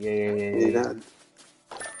 Yeah. You done?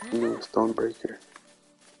 You need a stone breaker.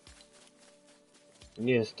 You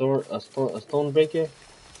need a stone breaker?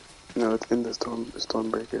 No, it's in the stone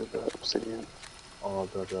breaker, the obsidian. Oh,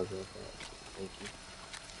 bro. Thank you.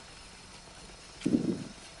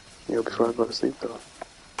 Yo, before I go to sleep though.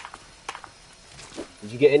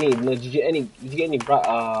 Did you get any? No, did you get any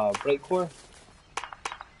break core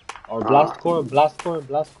or Nah, blast core? Blast core.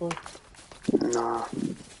 nah.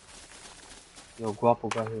 Yo, Guapo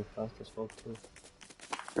got here fast as fuck too.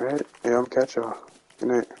 Alright? Yeah, I'm catch y'all. Good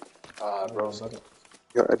night. Bro.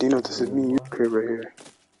 Yo, Adino, this is Yeah, me and boy. your crib right here.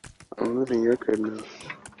 I'm living in your crib now.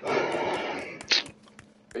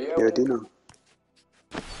 Are you Yeah, able to? Adino.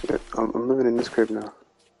 Yeah, I'm living in this crib now.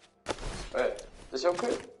 Wait, this your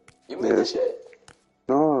crib? You made Yeah. this shit?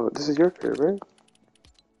 No, this is your crib, right?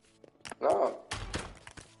 No.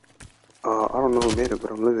 I don't know who made it,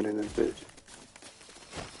 but I'm living in this bitch.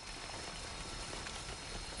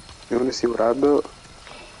 You wanna see what I built?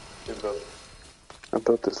 You built. I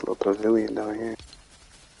built this little pavilion down here.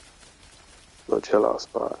 Little chill out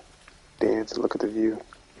spot. Dance, look at the view.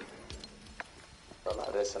 Oh,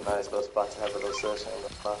 no, that's a nice little spot to have a little sunshine.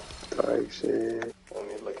 Type shit. Let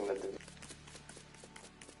me looking at the view.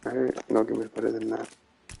 Alright, no get much better than that.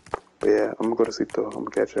 But yeah, I'm gonna go to sleep though. I'm gonna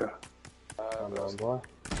catch ya. Come on, boy.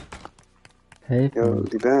 Hey, Yo, fam.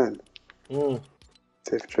 Liban. Mm.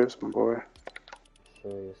 Safe trips, my boy.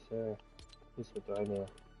 Yes, sir. This is right now.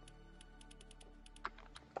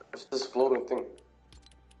 What's this floating thing?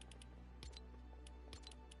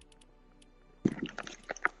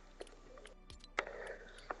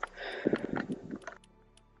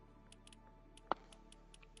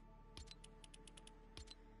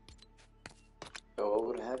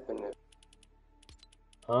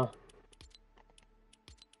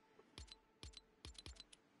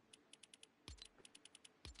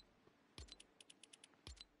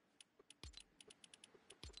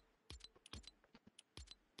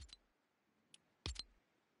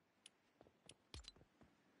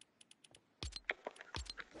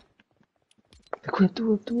 The crib,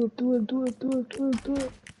 do it, do it, do it, do it, do it, do it, do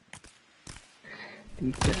it.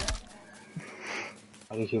 Deep that.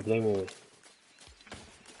 How do you keep blaming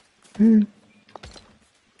me?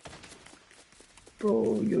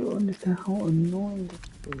 Bro, you don't understand how annoying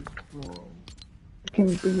this is, bro. I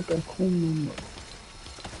can't bring it back home no more.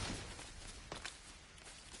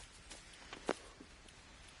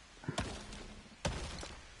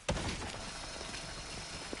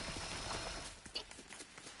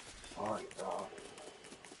 Sorry, dog.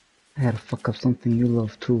 I gotta fuck up something you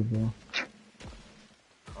love too, bro.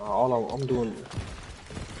 All I'm doing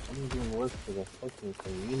work for the fucking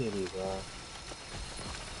community, bro.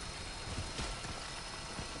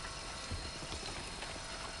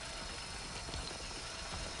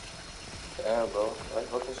 Damn, bro. Why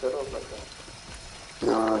fucking shut up like that?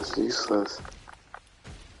 No, it's useless.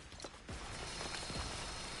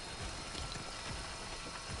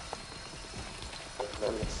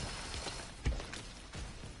 Limits.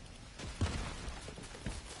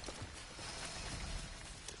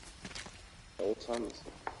 Old times.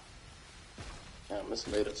 Damn, it's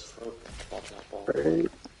late as fuck. Watch hop off. Right?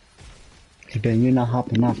 Hey Ben, you're not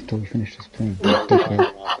hopping off until we finish this plane. I'm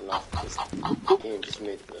Dickhead. hopping off this game. Just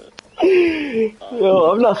made the.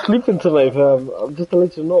 Yo, I'm not sleeping tonight, fam. I'm just to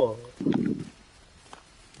let you know.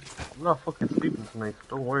 I'm not fucking sleeping tonight,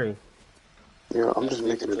 so don't worry. Yeah, I'm That's just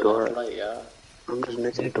sleeping making a till that door. flight, yeah. I'm just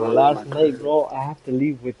making a It's my doorway in my last night, crib. bro. I have to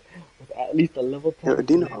leave with at least a level Yo, 10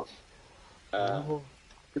 Dino, glitch. Uh, Level.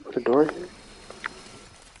 you put a door here?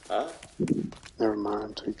 huh? Never mind,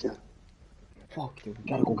 I'm tweaking. Fuck, yo, we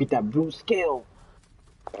gotta go get that blue scale.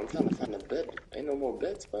 I'm trying to find a bed. Ain't no more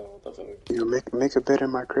beds, bro. What the fuck? You make a bed in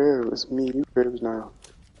my crib. It's me and you cribs now.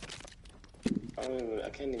 I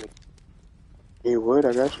can't even. You would,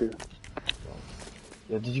 I got you.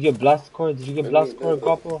 Yo, did you get blast core? Did you get Make me blast a core, bed,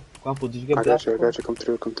 bro. Guapo? Guapo, did you get I got blast you, I core? got you. Come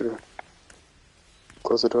through, come through.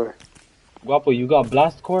 Close the door. Guapo, you got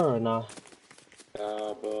blast core or nah?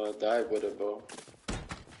 Nah, bro. I died with it, bro.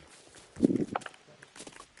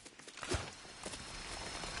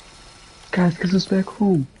 Guys, guess who's back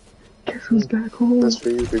home? Guess who's back home? That's for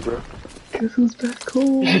you, big bro. Guess who's back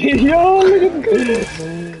home? Yo, look at this.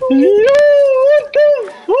 Yo, what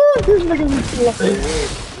the fuck? This nigga's Wait,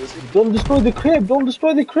 like, don't destroy the crib. Don't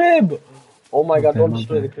destroy the crib. Oh my god, don't My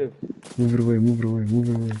destroy the bad. crib. Move it away, move it away, move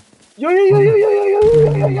it away. Yo, yo, yo, yo, yo, yo, yo,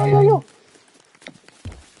 yo, yo, yo, yo, yo.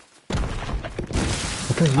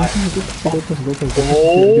 Okay, you can go press.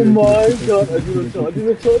 Oh my god, I didn't know, I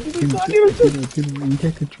didn't know, I didn't know, I didn't know. You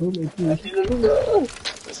can't control it, I dude. didn't know.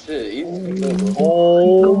 This shit easy to control, bro.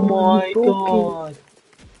 Oh You my broke it. god.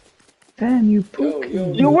 Dan, you Yo, broke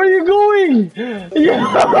yo, Yo, it. where yo. you going? Yo,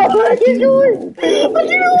 where are you going? Dino, bro, I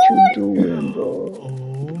didn't what you know. doing, bro?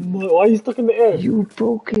 Oh my, why are you stuck in the air? You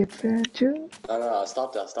broke it, Thatcher. No, I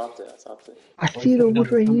stopped it. I stopped it. I stopped it. I Oh, he's see the coming down, wood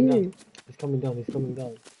he's right coming down. here. He's coming down, he's coming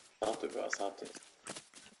down. Stopped it, bro. I stopped it.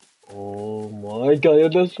 Oh my god, yeah,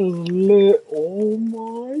 that was lit. Oh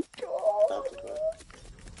my god. Stopped it, bro.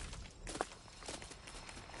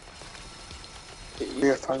 It's What are you easy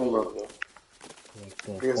guys talking controller, about? bro. What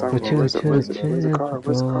the What are you guys fuck? talking But about? chill, Where's it? chill, Where's it? Where's the chill, car?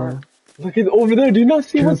 Where's the car? bro. Look at over there, do you not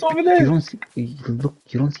see Chill, what's over you there? don't see,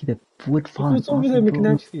 you don't see the wood Look falling what's over off there, it,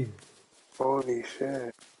 bro. McNasty. Holy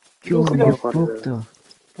shit. Yo, Yo, look Come at you up that. out of broke there. the.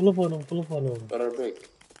 Pull up on him, pull up on him. What a break.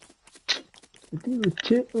 Dude,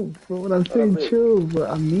 chill, bro. What I'm What a saying, break. chill, bro.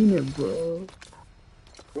 I mean it, bro.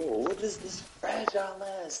 Bro, what is this fragile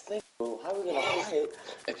ass thing, bro? How are we gonna fly it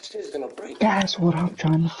if shit's gonna break? That's what I'm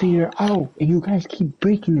trying to figure out. And you guys keep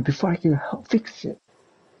breaking it before I can help fix it.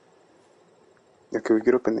 Yeah, can we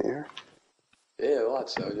get up in the air? Yeah,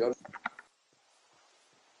 watch out, yo.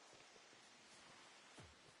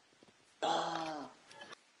 Ah,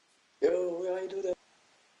 yo, how you do that?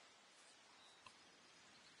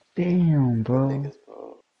 Damn, The bro. niggas,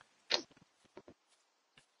 bro.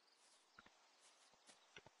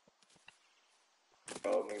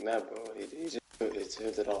 Bro, McNabb, bro. He just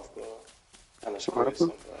turned it off, bro. Trying to show What you happened?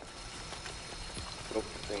 something, bro.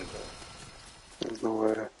 Broke the thing, bro. There's no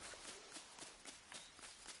way.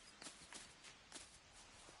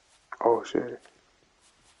 Oh shit.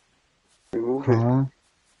 Remove it. Huh?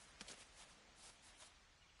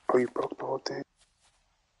 Oh, you broke the whole thing.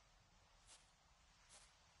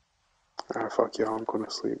 Alright, fuck y'all. I'm going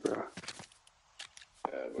to sleep, bro.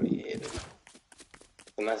 Bro, he hit it.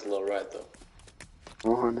 It's a nice little ride, though.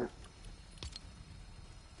 100.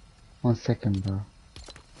 1 second, bro.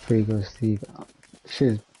 Before you go to sleep.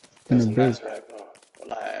 Shit's That's gonna a break. nice ride, bro.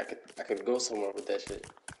 Well, I could go somewhere with that shit.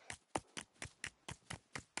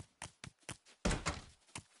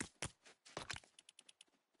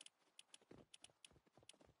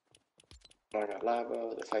 I'm not gonna lie,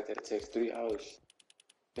 bro. The fact that it takes 3 hours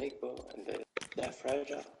to make, bro, and that it's that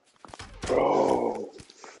fragile. Bro,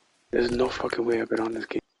 there's no fucking way I've been on this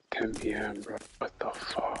game 10 p.m., bro. What the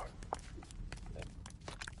fuck?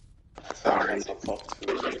 I'm Sorry. trying to pop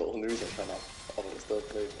too. That's the only reason I'm trying to still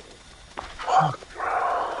play, bro. Fuck,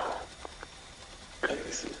 bro.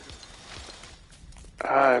 Crazy.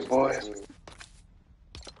 Alright, boys.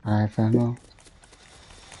 Alright, famo.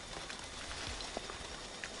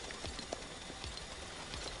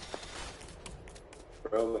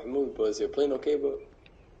 Bro, Mahmoud, bro, is your plane okay, bro?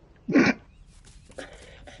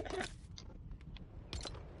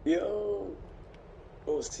 Yo!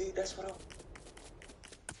 Oh, see, that's what I'm...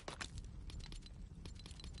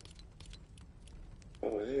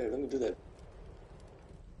 Oh, here, let me do that.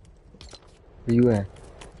 Where you at?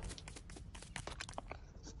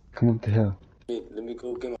 Come up the hill. Wait, let me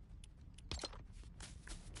go get my...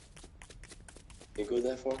 Can you go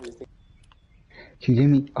that far? You think? Can you give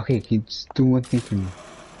me? Okay, can you just do one thing for me?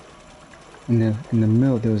 In the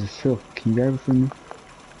middle there was a silk. Can you grab it for me?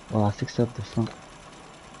 While I fix up the front.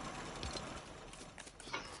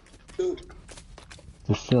 Dude!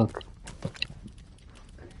 The silk.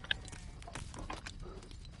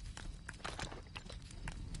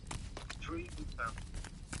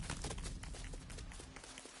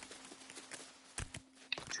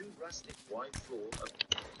 Two rustic white floor of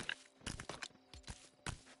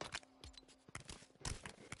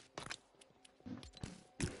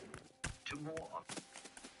two more on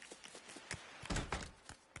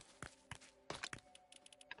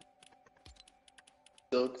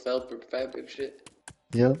Silk, fabric shit.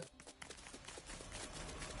 Yep.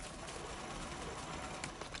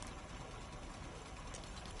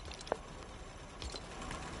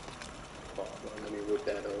 Oh, bro, let me whip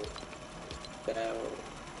that out. Down.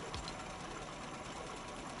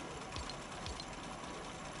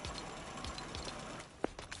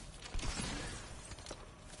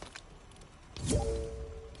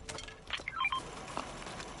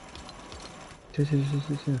 Chill.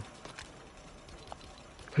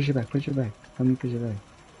 Push it back. Help me push it back.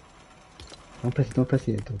 Don't press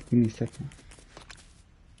it yet though. Give me a second.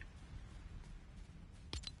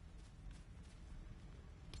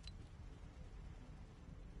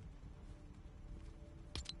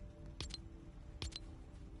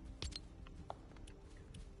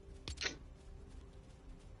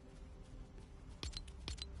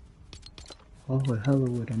 Oh, hello,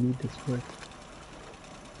 wood. I need this wood.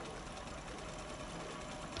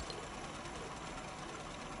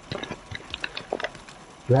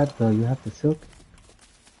 You have the silk?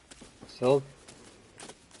 Silk?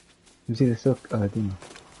 You see the silk, Dima?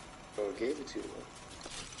 Bro, I gave it to you, bro.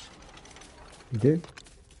 You did?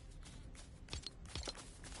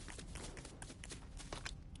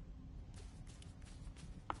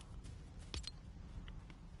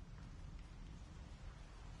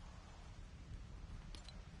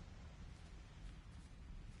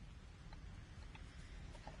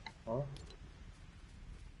 Huh?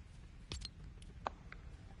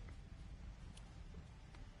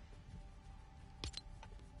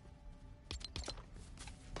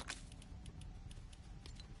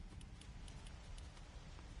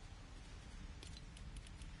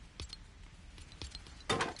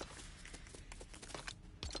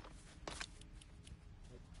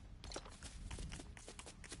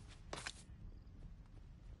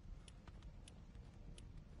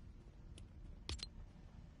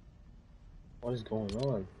 What is going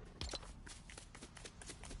on?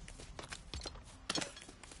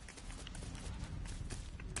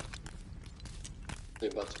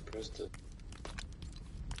 They're about to press the...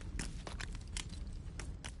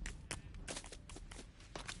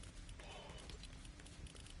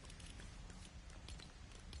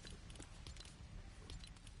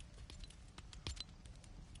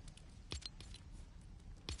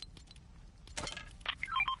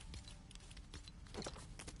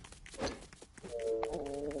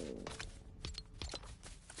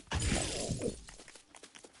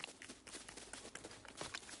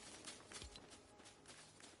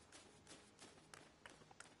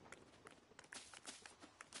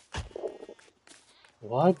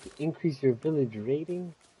 What? Increase your village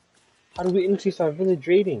rating? How do we increase our village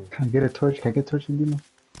rating? Can I get a torch? Can I get torches, Dima?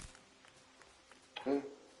 Hmm?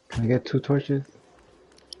 Can I get 2 torches?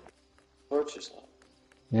 Torches, huh?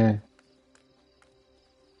 Yeah.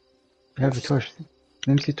 You have a Torches, huh? torch.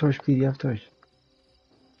 Let me see torch, please. You have a torch.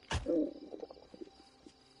 I don't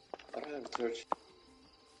have a torch.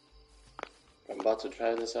 I'm about to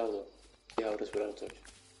try this out, though. See how it is without a torch.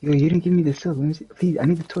 Yo, you didn't give me the silk. Let me see. Please, I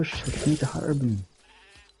need the torch. I need the hot air balloon.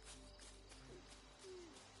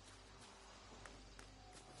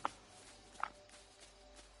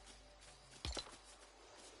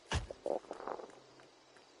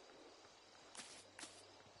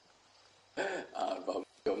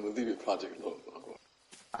 I'm gonna leave your project alone.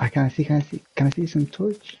 Can I see some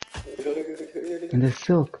torch? And there's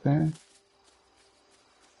silk, man.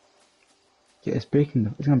 Yeah, it's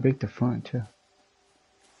gonna break the front too.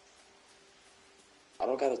 I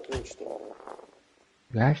don't got a torch though.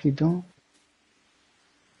 You actually don't?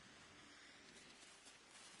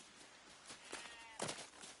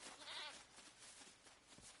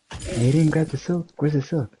 Hey, you didn't grab the silk. Where's the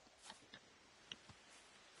silk?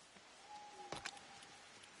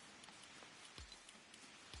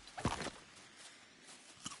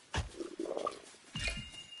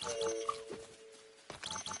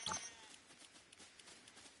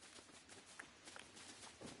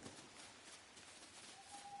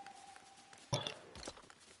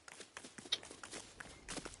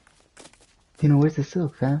 You know, where's the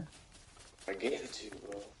silk, fam? I gave it to you,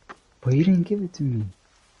 bro. But you didn't give it to me.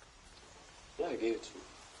 Yeah, I gave it to you.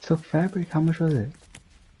 Silk fabric? How much was it?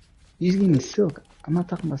 You just gave me silk. I'm not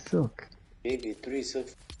talking about silk. I gave you 3 silk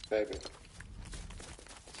fabric.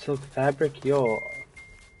 Silk fabric, yo.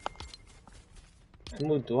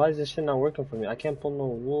 Smooth, why is this shit not working for me? I can't pull no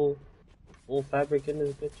wool fabric in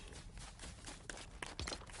this bitch.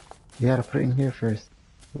 You gotta put it in here first.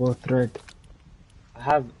 Wool thread.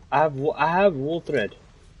 I have wool thread.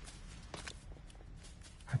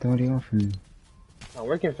 I don't even want from you. It's not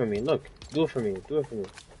working for me. Look, do it for me. Do it for me.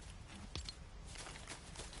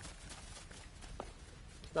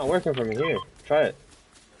 It's not working for me. Here, try it.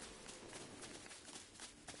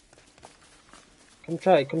 Come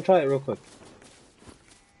try it. Come try it real quick.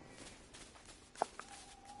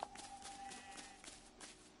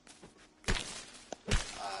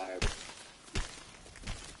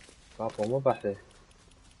 Papa, ما بحلي.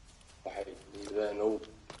 بحري. ده نو.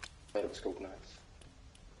 Fabric scope knives.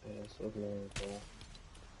 Yes, okay, bro.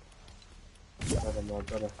 Brother, my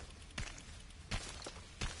brother.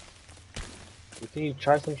 You think you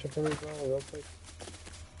try some shit for me, bro, real quick?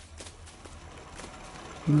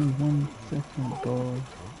 Give me 1 second, bro.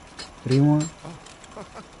 What do you want?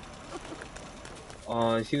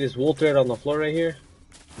 You see this wool thread on the floor right here?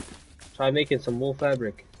 Try making some wool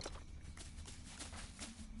fabric.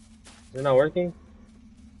 Is it not working?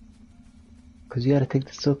 Cause you gotta take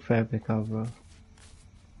the silk fabric out, bro.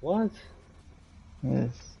 What?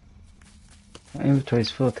 Yes. My inventory's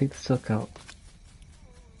full. Take the silk out.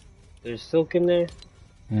 There's silk in there?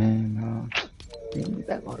 And, bring me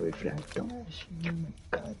back all the way for that dumbass shit. Oh my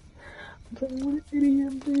god. I'm playing with an idiot.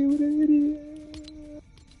 I'm playing with an idiot.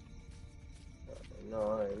 No,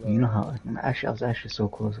 You know how, I was actually so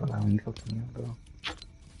close when you fucked me up, bro.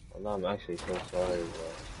 well, no, I'm actually so sorry, bro.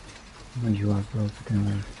 I know you are, bro. But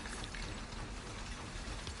then,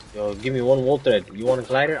 Yo, give me one wool thread. You want a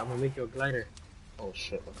glider? I'm gonna make you a glider. Oh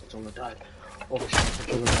shit, my controller died. Oh shit, my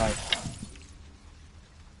controller died.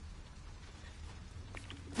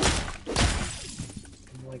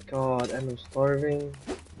 Oh my god, and I'm starving.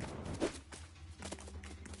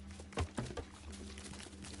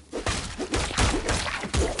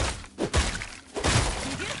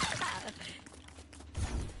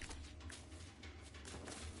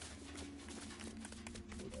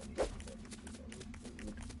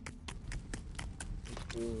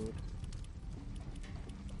 Dude.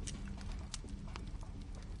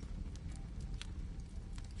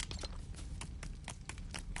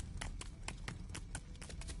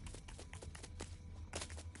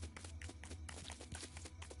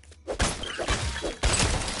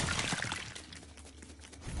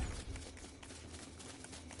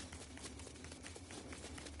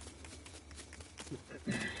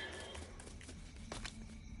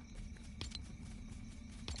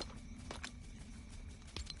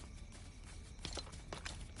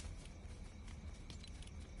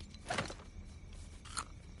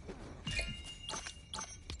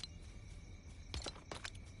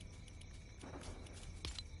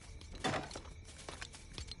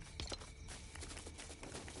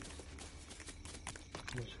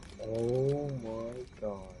 Oh my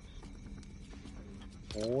gosh.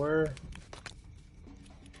 4.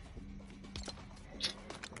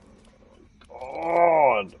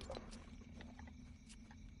 God.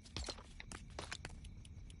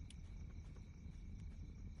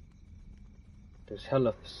 There's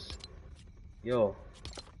hella. Yo.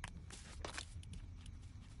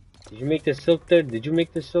 Did you make this silk thread? Did you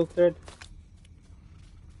make this silk thread?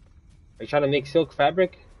 Are you trying to make silk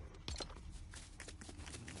fabric?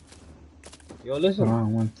 Yo, listen. hold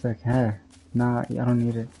on 1 sec. Hey. Nah, I don't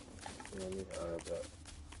need it.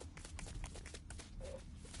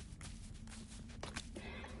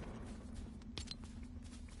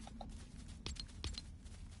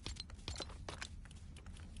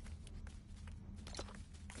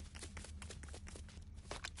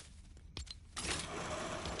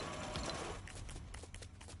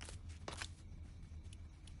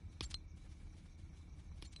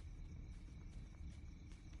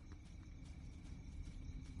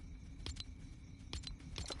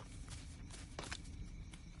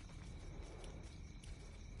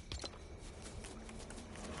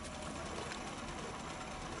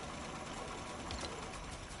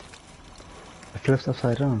 flipped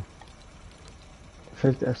upside down.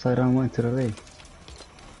 Flipped upside down, went to the lake.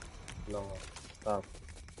 No, stop.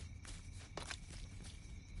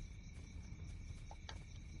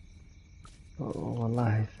 Oh,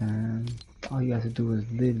 wallahi, fam. All you have to do is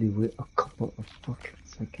literally wait a couple of fucking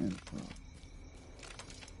seconds, bro.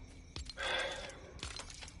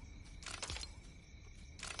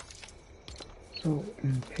 So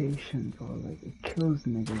impatient, bro. Like, it kills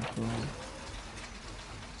niggas, bro.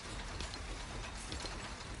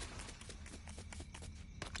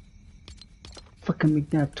 Fucking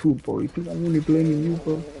McNabb too, bro. You think I'm only blaming you,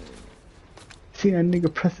 bro? See that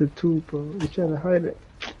nigga press it too, bro. He's trying to hide it.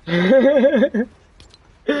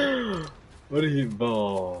 What are you,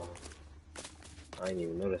 bro? I didn't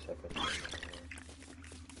even notice that.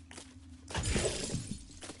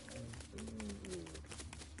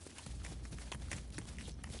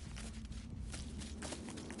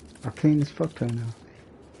 Our plane is fucked right now.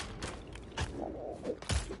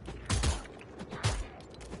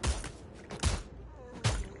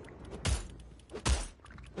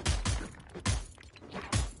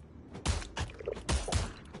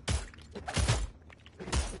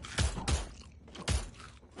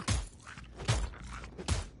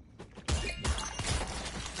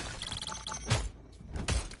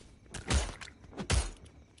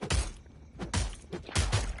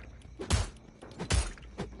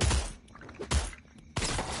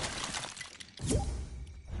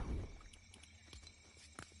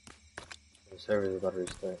 The server is about to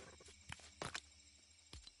restart.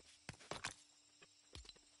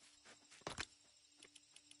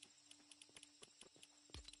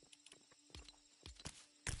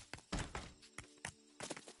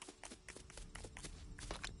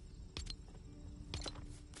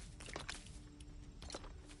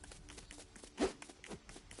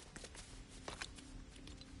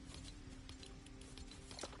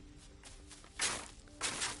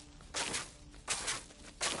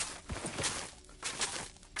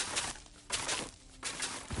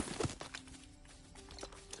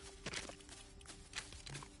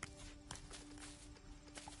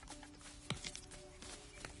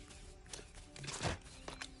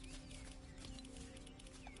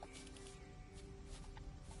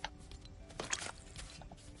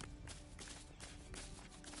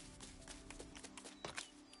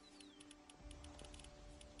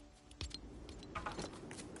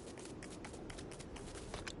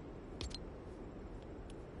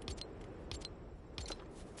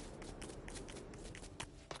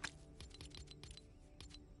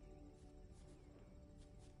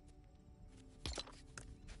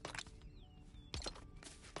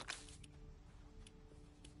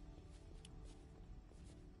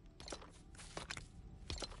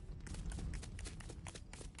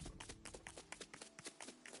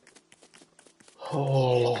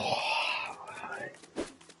 Oh.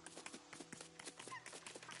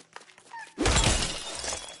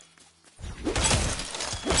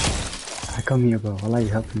 I come here, bro. Wallah, you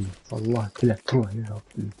helping me. Wallah, billah, true, you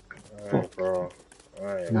helping me. Alright, Fuck. bro.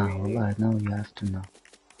 Alright, what do Nah, you need? wallah, now you have to know.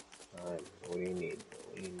 Alright, what do you need?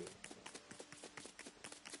 What do you need?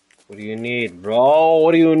 What do you need, bro?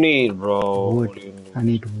 What do you need, bro? What Wood. do you need? I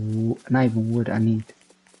need not even wood, I need.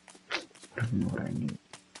 I don't know what I need.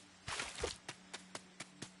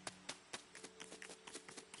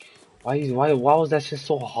 Why was that shit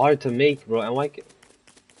so hard to make, bro? And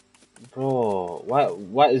bro,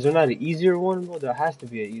 why is there not an easier one, bro? There has to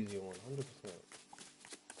be an easier one, 100%.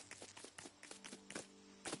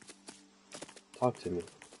 Talk to me.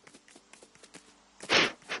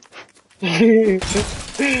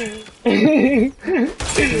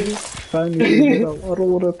 Finally, I don't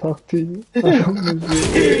want to talk to you. I don't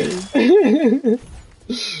miss you.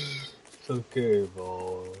 It's okay,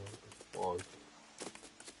 bro. Fuck.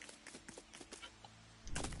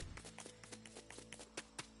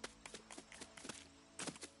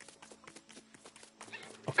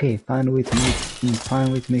 Okay, find a way to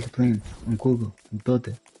make a plane on Google and build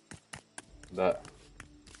it. But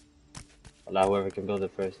allow whoever can build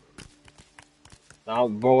it first. Now,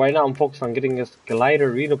 bro, right now I'm focused on getting this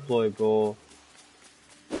glider redeployed, bro.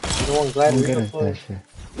 You don't want glider Don't get us that redeployed? shit.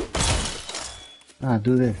 Nah,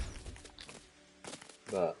 do this.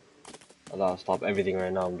 But I'll stop everything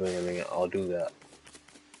right now. I'm doing everything. I'll do that.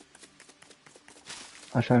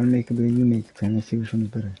 I'll try to make a plane, you make a plane. Let's see which one is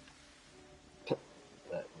better.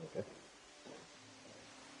 But, okay.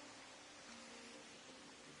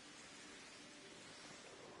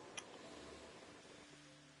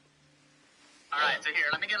 Alright, so here,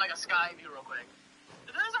 let me get like a sky view real quick.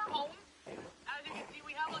 So this is our home. As you can see,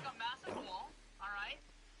 we have like a massive wall. Alright?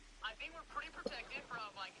 I think we're pretty protected from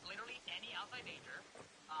like literally any outside danger.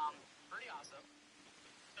 Pretty awesome.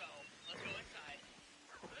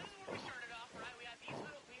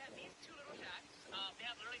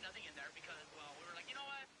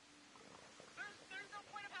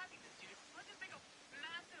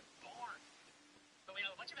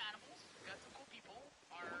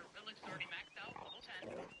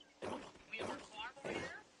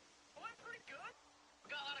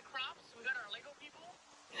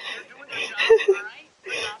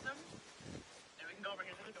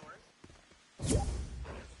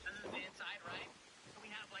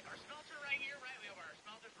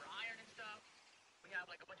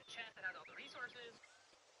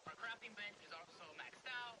 crafting bench is also maxed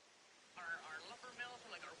out. Our lumber mill for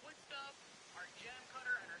like our wood stuff, our gem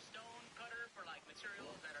cutter and our stone cutter for like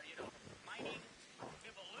materials that are, mining. We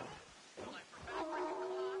have a loom, so like for fabric and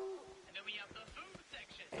cloth. And then we have the food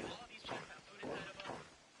section. All of these chests have food inside of them.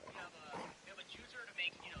 We have a juicer to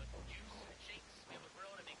make, juice and shakes. We have a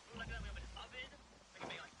grill to make food like that. We have an oven. We can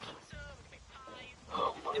make like pizza. We can make pies.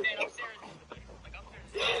 And then upstairs is the bedroom. Like upstairs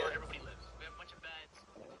is where everybody lives. We have a bunch of beds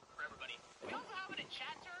for everybody. We also have an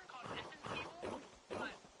enchanter called Essence People,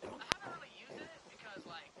 but I haven't really used it because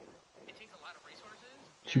like it takes a lot of resources.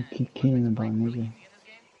 You And keep wood kidding makes about, break really nigga. easy in this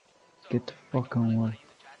game. So Get the I fuck don't on really work. want to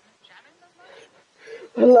use enchantment as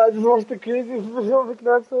much. I just watched the craziest video of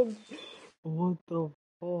McNabb. What the fuck?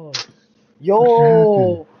 What happened?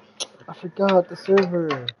 Yo! I forgot the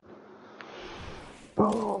server.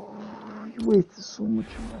 Bro, you wasted so much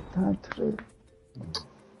of my time today.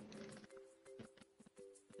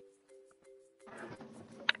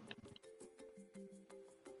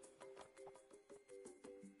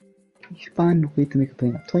 You find a way to make a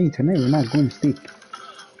plan. I'm telling you, tonight we're not going to sleep.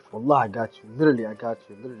 Wallah, I got you. Literally, I got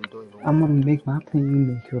you. Literally, don't even I'm worry. gonna make my plan,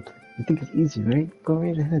 you make your plan. You think it's easy, right? Go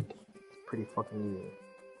right ahead. It's pretty fucking easy.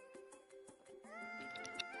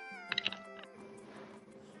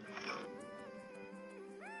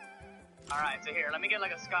 Alright, so here, let me get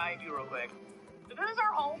like a sky view real quick. So this is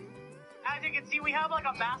our home. As you can see, we have like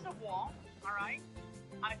a massive wall. Alright.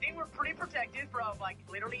 I think we're pretty protected from like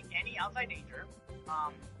literally any outside danger.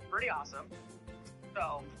 Pretty awesome.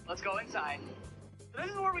 So let's go inside. So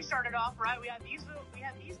this is where we started off, right? We have these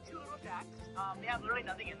two little shacks. They have literally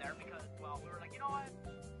nothing in there because, well, we were like, you know what?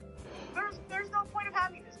 There's no point of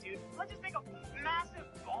having this, dude. Let's just make a massive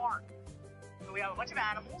barn. So we have a bunch of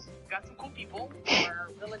animals. We got some cool people. Our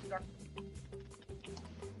village is our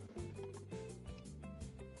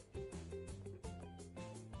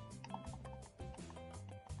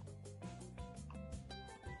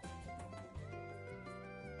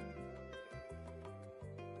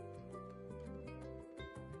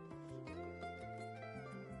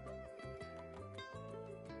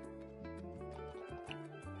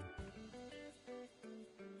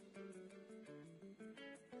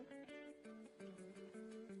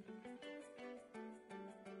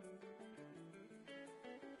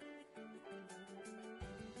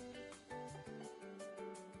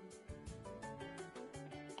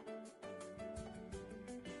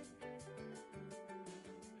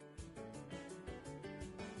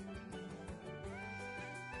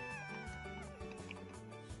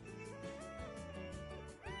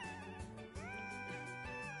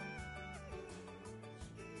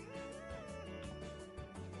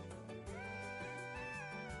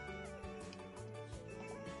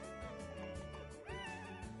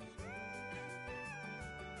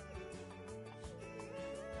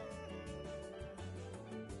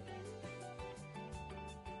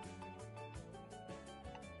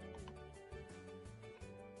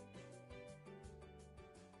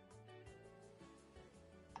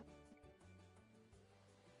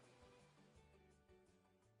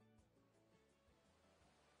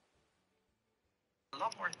a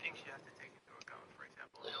lot more things you have to take into account. For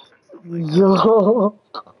example, hills and stuff like that. Yo!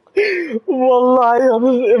 Wallahi, that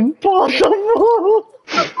is impossible!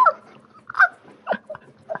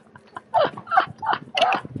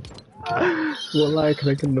 Wallah, can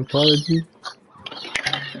I get an apology?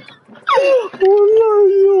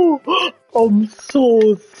 Wallahi, yo! I'm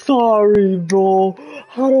so sorry, bro.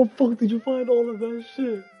 How the fuck did you find all of that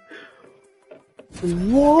shit?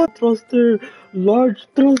 What? Thruster, large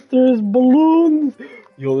thrusters, balloons.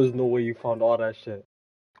 Yo, there's no way you found all that shit.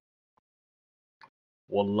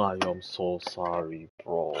 Wallahi, I'm so sorry,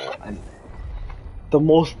 bro. And the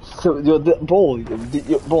most, you know what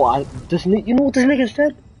this nigga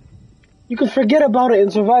said? You can forget about it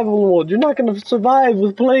in survival mode. You're not gonna survive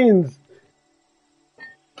with planes.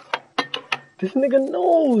 This nigga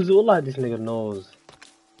knows. Wallahi, this nigga knows.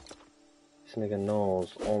 This nigga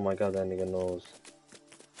knows. Oh my god, that nigga knows.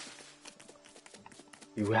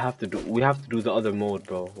 We have to do the other mode,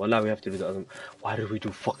 bro. Wallah, we have to do the other. Why did we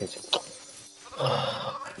do fucking shit?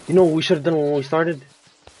 You know what we should have done when we started?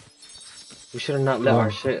 We should have not let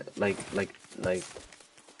our shit like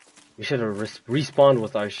we should have respawned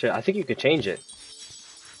with our shit. I think you could change it.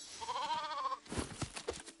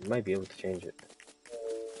 You might be able to change it.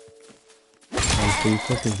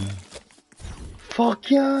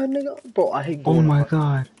 Fuck yeah, nigga. Bro, I hate going Oh my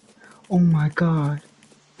across. god. Oh my god.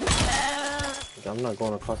 I'm not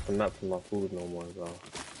going across the map for my food no more, bro.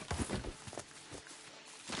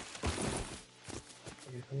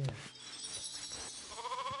 Come here.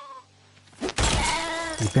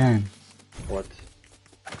 Hey, Ben. What?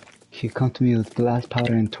 If you come to me with glass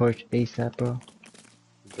powder and torch ASAP, bro.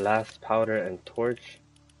 Blast powder and torch.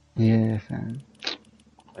 Yeah, fam.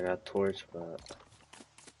 I got torch, but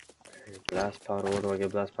blast powder. Where do I get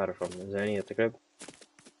blast powder from? Is there any at the crib?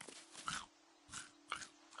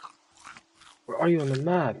 Where are you on the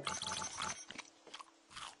map?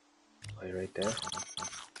 Oh, you're right there.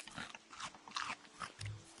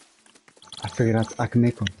 I figured out I can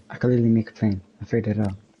make one. I can literally make a flame. I figured it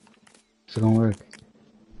out. It's gonna work.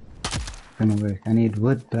 It's gonna work. I need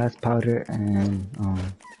wood, blast powder, and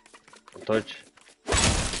And torch.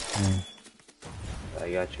 yeah.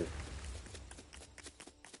 I got you.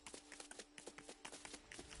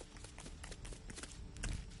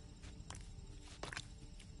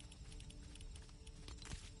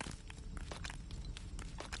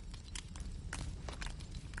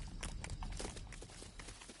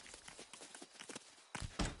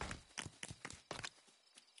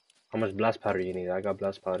 How much blast powder you need? I got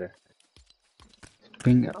blast powder.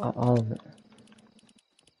 Bring all of it.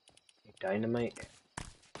 Dynamite?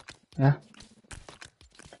 Yeah.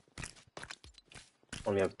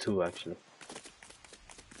 Only have 2 actually.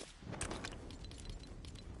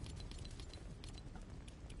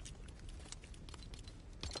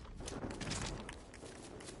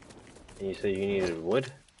 And you said you needed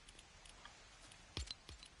wood?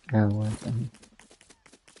 Yeah, what?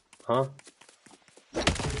 Huh?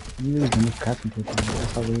 You really gonna make crafting table.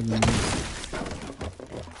 That's all we really need.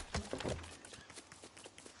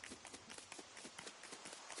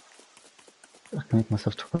 I can make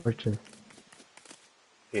myself torches.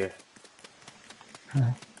 Here.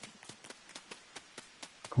 Alright.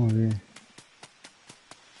 Come over here.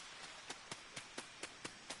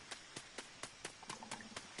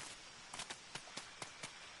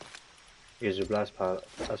 Here's your blast powder.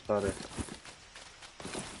 Blast powder.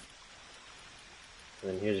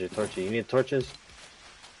 And then here's your torches. You need torches?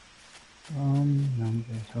 No, I'm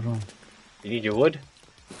good. Hold on. You need your wood?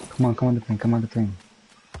 Come on the plane, come on the plane.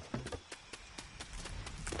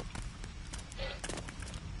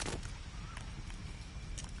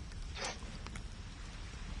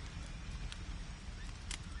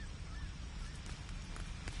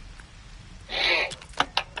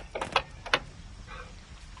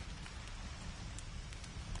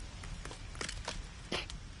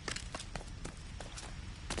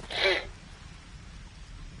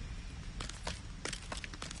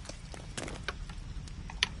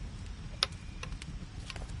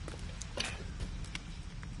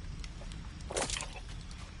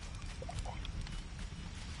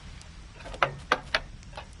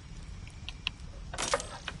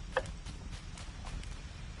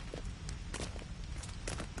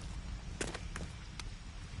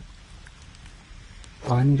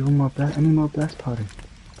 Oh, I need I need more blast powder.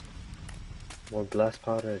 More blast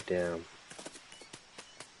powder? Damn.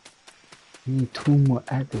 I need 2 more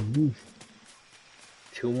at the least.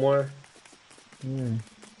 2 more? Yeah.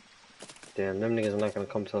 Damn, them niggas are not gonna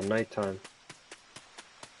come till nighttime.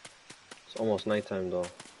 It's almost nighttime though.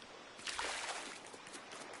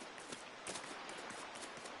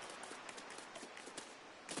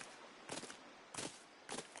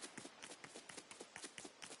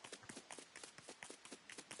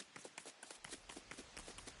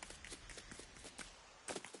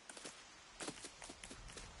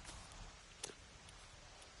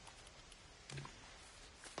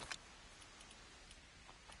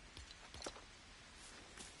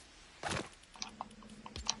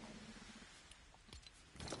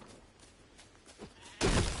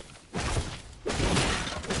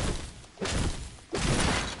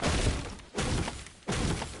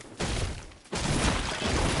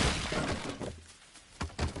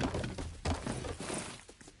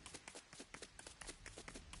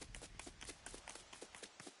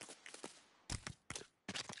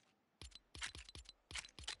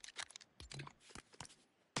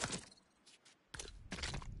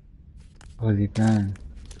 Holy man.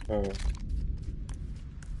 Oh.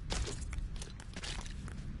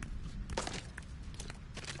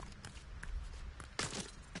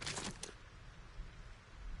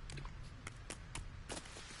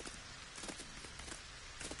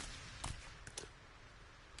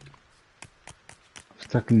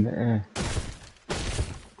 Stuck in the air.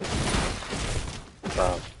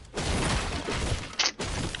 Wow.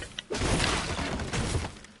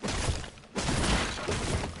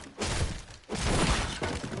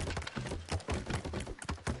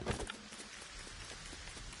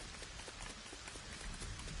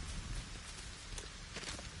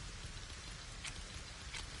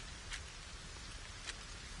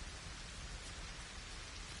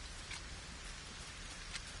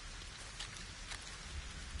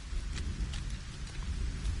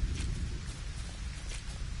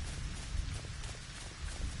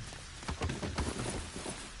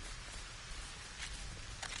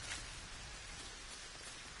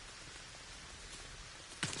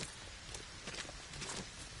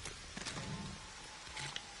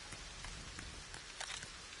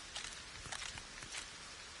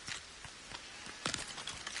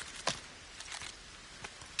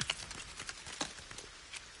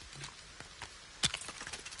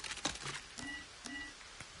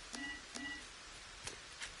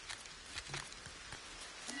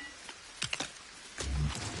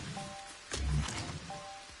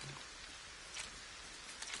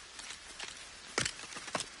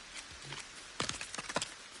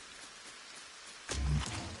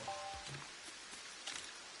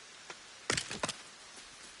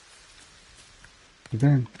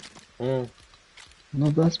 Ben, Hmm.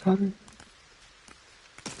 no blast powder?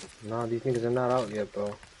 Nah, these niggas are not out yet,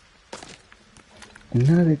 bro. And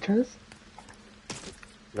none of the chest?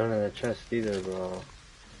 None in the chest either, bro.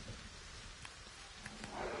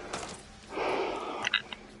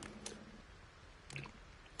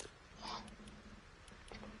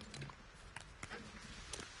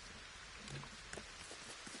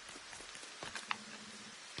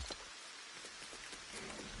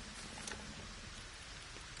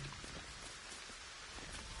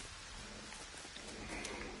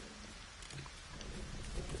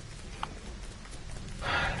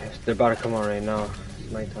 They're about to come out right now.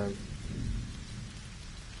 It's nighttime.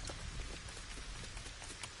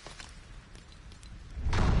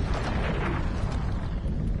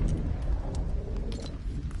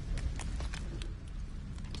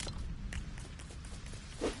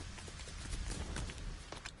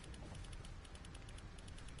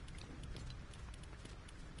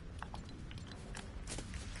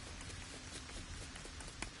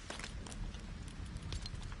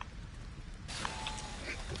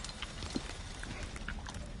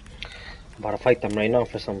 I'm about to fight them right now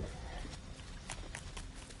for some.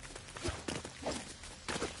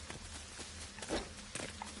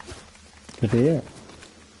 Where they at? I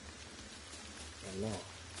don't know.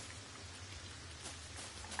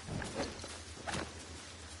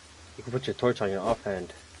 You can put your torch on your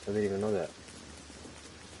offhand. I didn't even know that.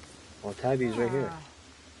 Oh, Tabby's right here.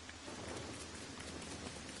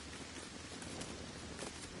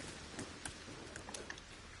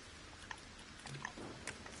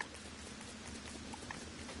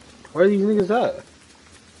 Where are these niggas at?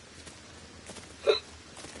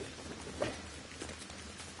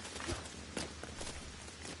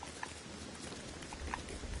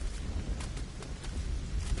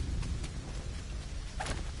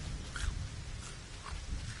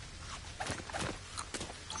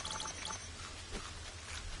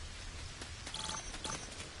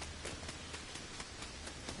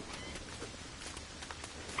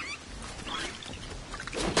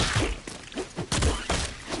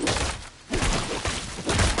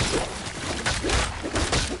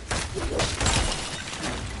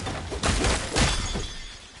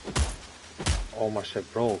 Oh, my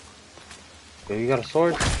shit broke. Yo, you got a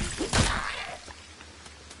sword?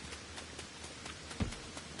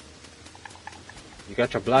 You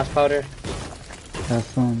got your blast powder? That's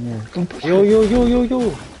some, yeah. Don't push Yo, it. yo, yo, yo,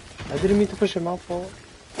 yo! I didn't mean to push him out, fault.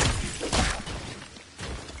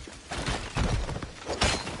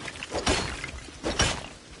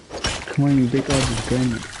 Come on, you big all this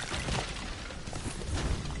granite.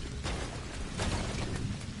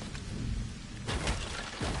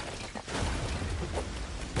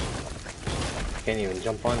 Can't even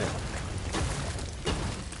jump on it.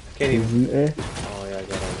 Can't even. Is in air? Oh, yeah, I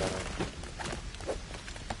got it, I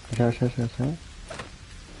got it. Shot.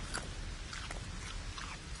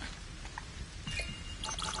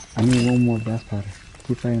 I need one more blast powder.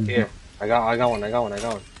 Keep fighting me. Here. I got one.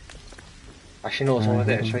 Actually, no, it's over Alright,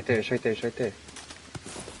 there. hold It's on. right there, it's right there.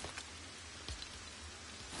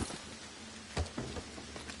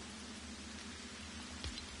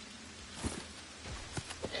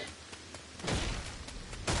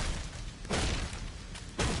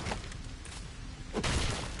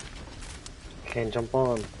 Can't jump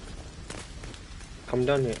on. Come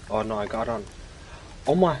down here. Oh, no, I got on.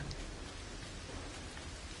 Oh, my.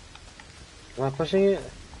 Am I pushing it?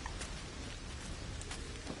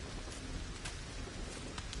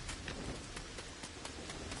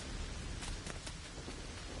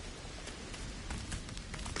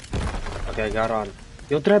 Okay, I got on.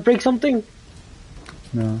 Yo, did I break something?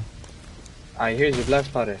 No. Alright, here's your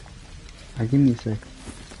blast powder. Give me a sec.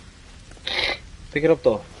 Pick it up,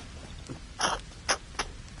 though.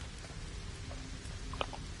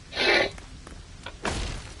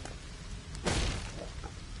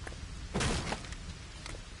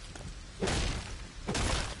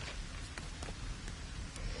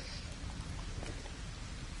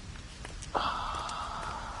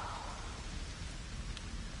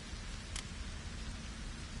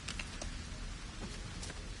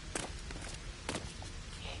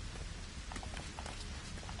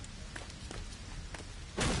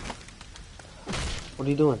 What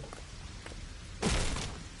are you doing?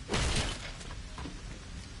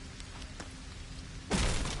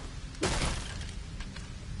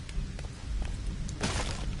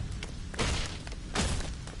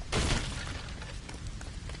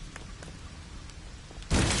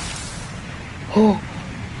 Oh!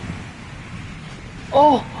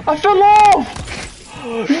 Oh! I fell off!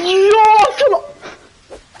 Yo! I fell off!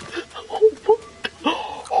 Oh my god!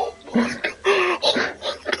 Oh my god!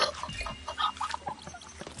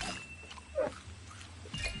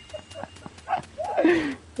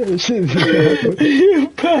 You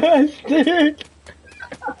bastard!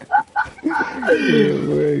 Didn't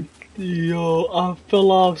work. Yo, I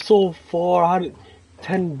fell off so far. How did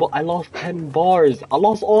I lost 10 bars. I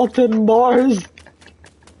lost all 10 bars.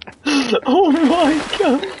 Oh my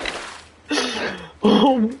god.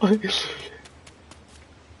 Oh my.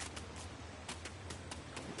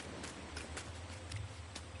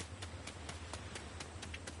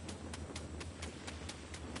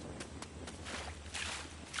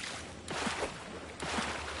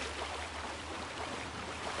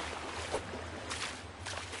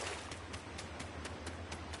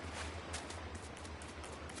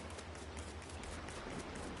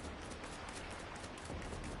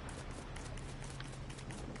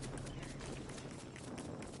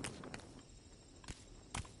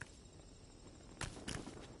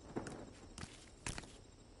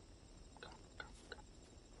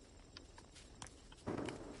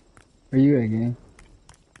 Where you at, gang?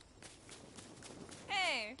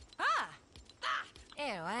 Hey!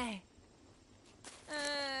 Anyway.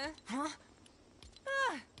 Huh?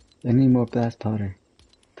 I need more blast powder.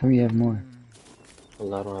 Tell me you have more.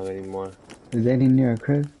 Well, I don't have any more. Is that any near our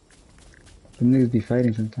crib? Some niggas be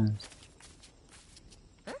fighting sometimes.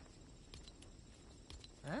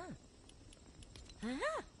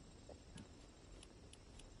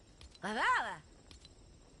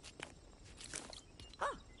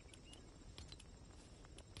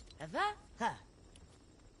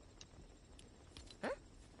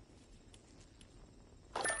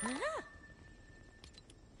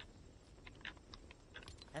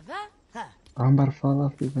 I'm about to fall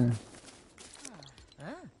off this man.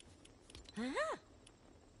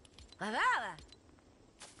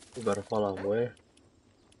 You better fall off where?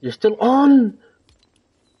 You're still on!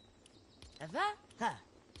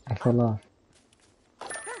 I fell off.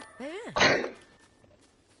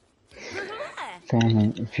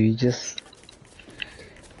 Sam, if you just...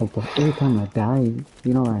 Like, every time I die,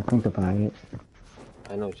 you know what I think about it.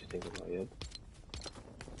 I know what you think about it.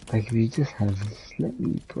 Like, if you just have let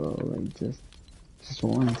me, bro, like, just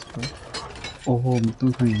once, bro. Oh,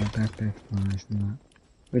 don't put me in my backpack. No, it's not.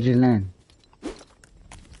 Where'd you land?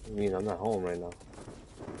 I mean, I'm not home right now.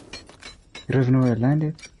 You don't even know where I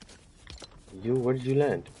landed? Where did you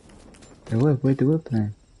land? The whip, where'd the whip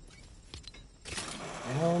land?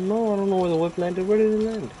 Hell no, I don't know where the whip landed. Where did it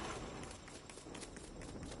land?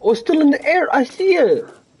 Oh, it's still in the air. I see it.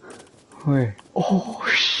 Where? Oh,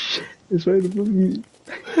 shit. It's right above me.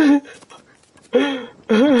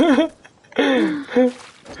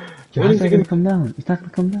 Yo, how's that gonna come down? It's not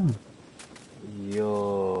gonna come down.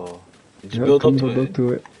 Yo. Did you Yo, build come up to build it? up to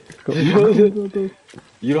it. Come.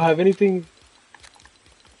 You don't have anything?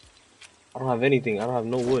 I don't have anything. I don't have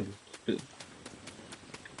no wood.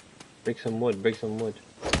 Break some wood. Break some wood.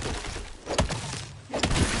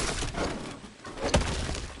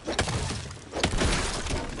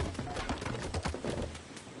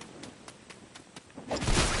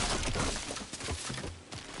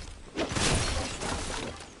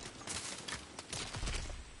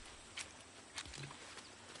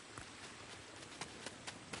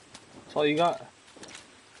 That's all you got?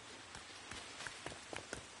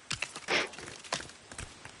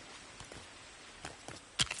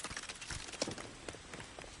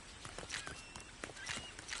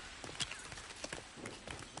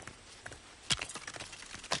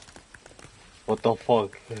 What the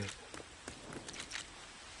fuck?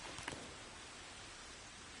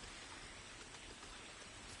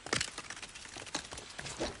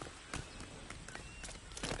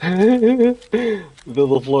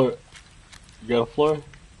 Build a floor. You got a floor?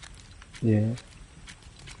 Yeah.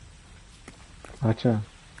 Watch out.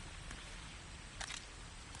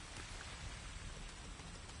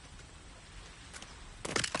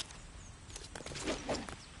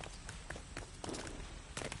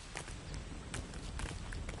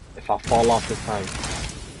 If I fall off this time.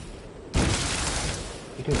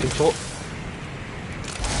 You can control.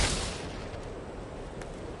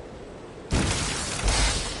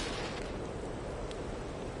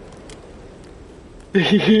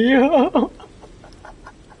 Yo.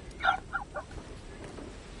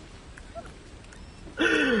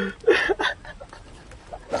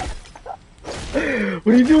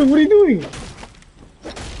 What are you doing? What are you doing?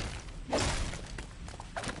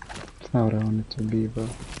 It's not what I want it to be, bro.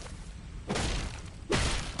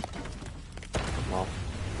 No.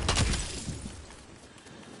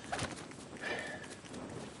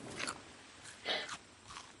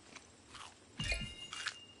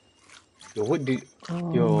 Yo, what do?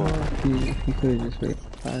 Oh, Yo, if you could just wait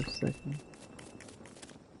 5 seconds.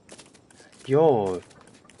 yo,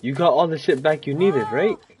 you got all the shit back you needed,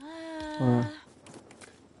 right? Or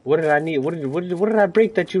What did I need? What did I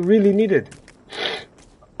break that you really needed?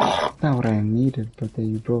 Not what I needed, but that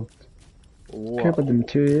you broke. Care What? about the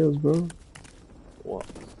materials, bro. What?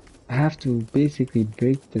 I have to basically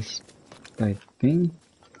break this, like, thing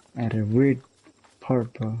at a weird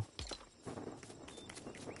part, bro.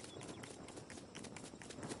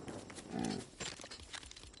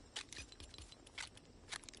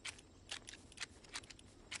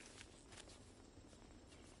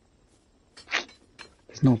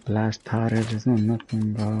 There's no blast powder, there's no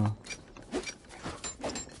nothing, bro.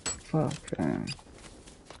 Fuck, man.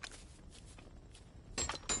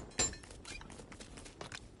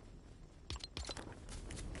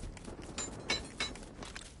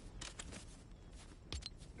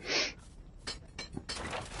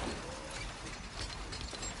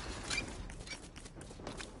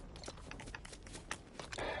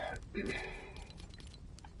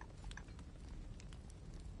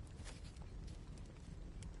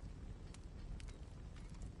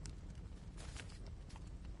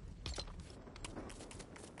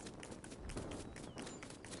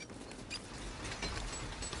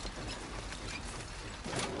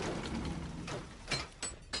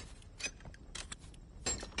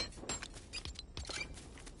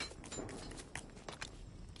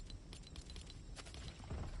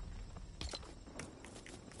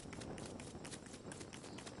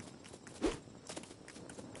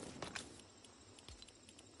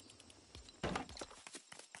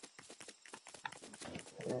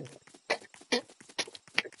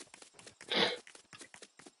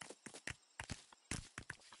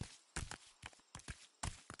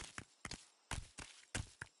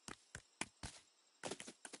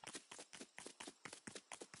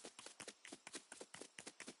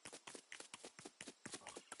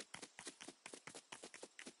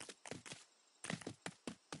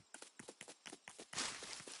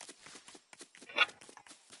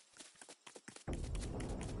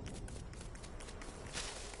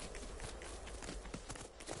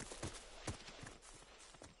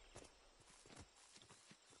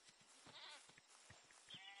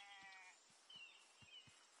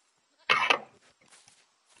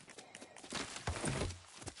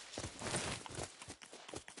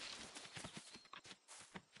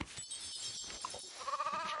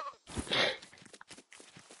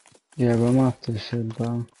 Yeah, but I'm off this shit,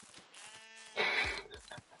 bro.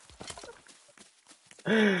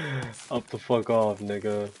 Up the fuck off,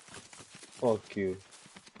 nigga. Fuck you.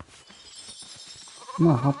 I'm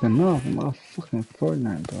not hopping off, I'm off fucking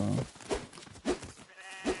Fortnite, bro.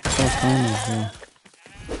 It's all finals, bro.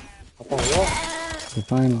 Up on what? The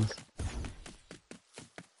finals.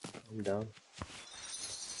 I'm down.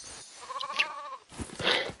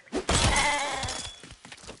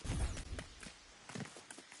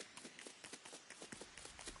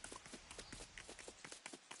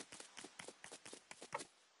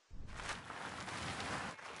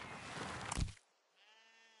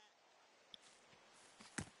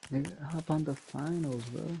 Nigga, hop on the finals,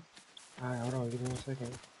 bro. Alright, hold on, give me 1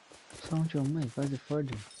 second. What's wrong with your mic? Why is it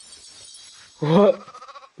farting? What?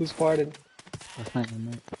 Who's farting? That's not your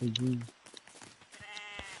mic. Legoo.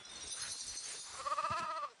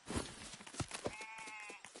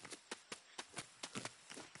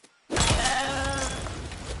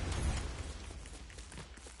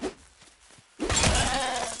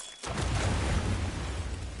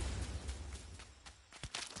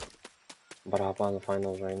 I'm about to hop on the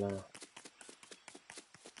finals right now.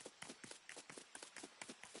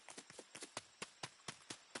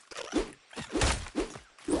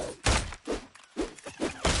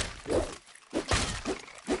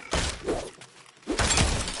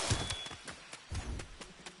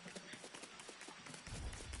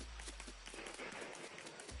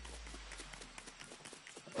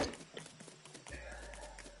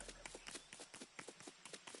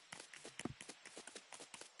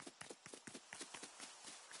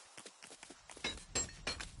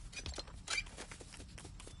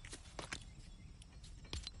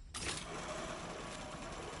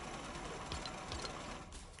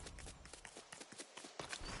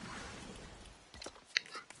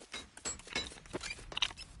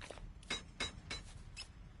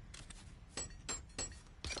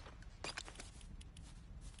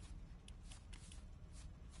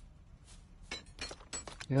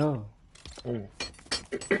 Yo. Mm.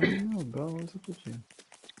 No, bro. What's up with you?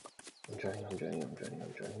 I'm joining. Give me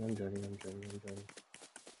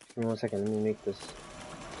 1 second, let me make this.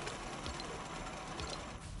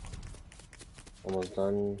 Almost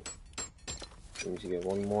done. We need to get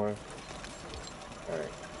one more.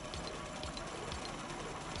 Alright.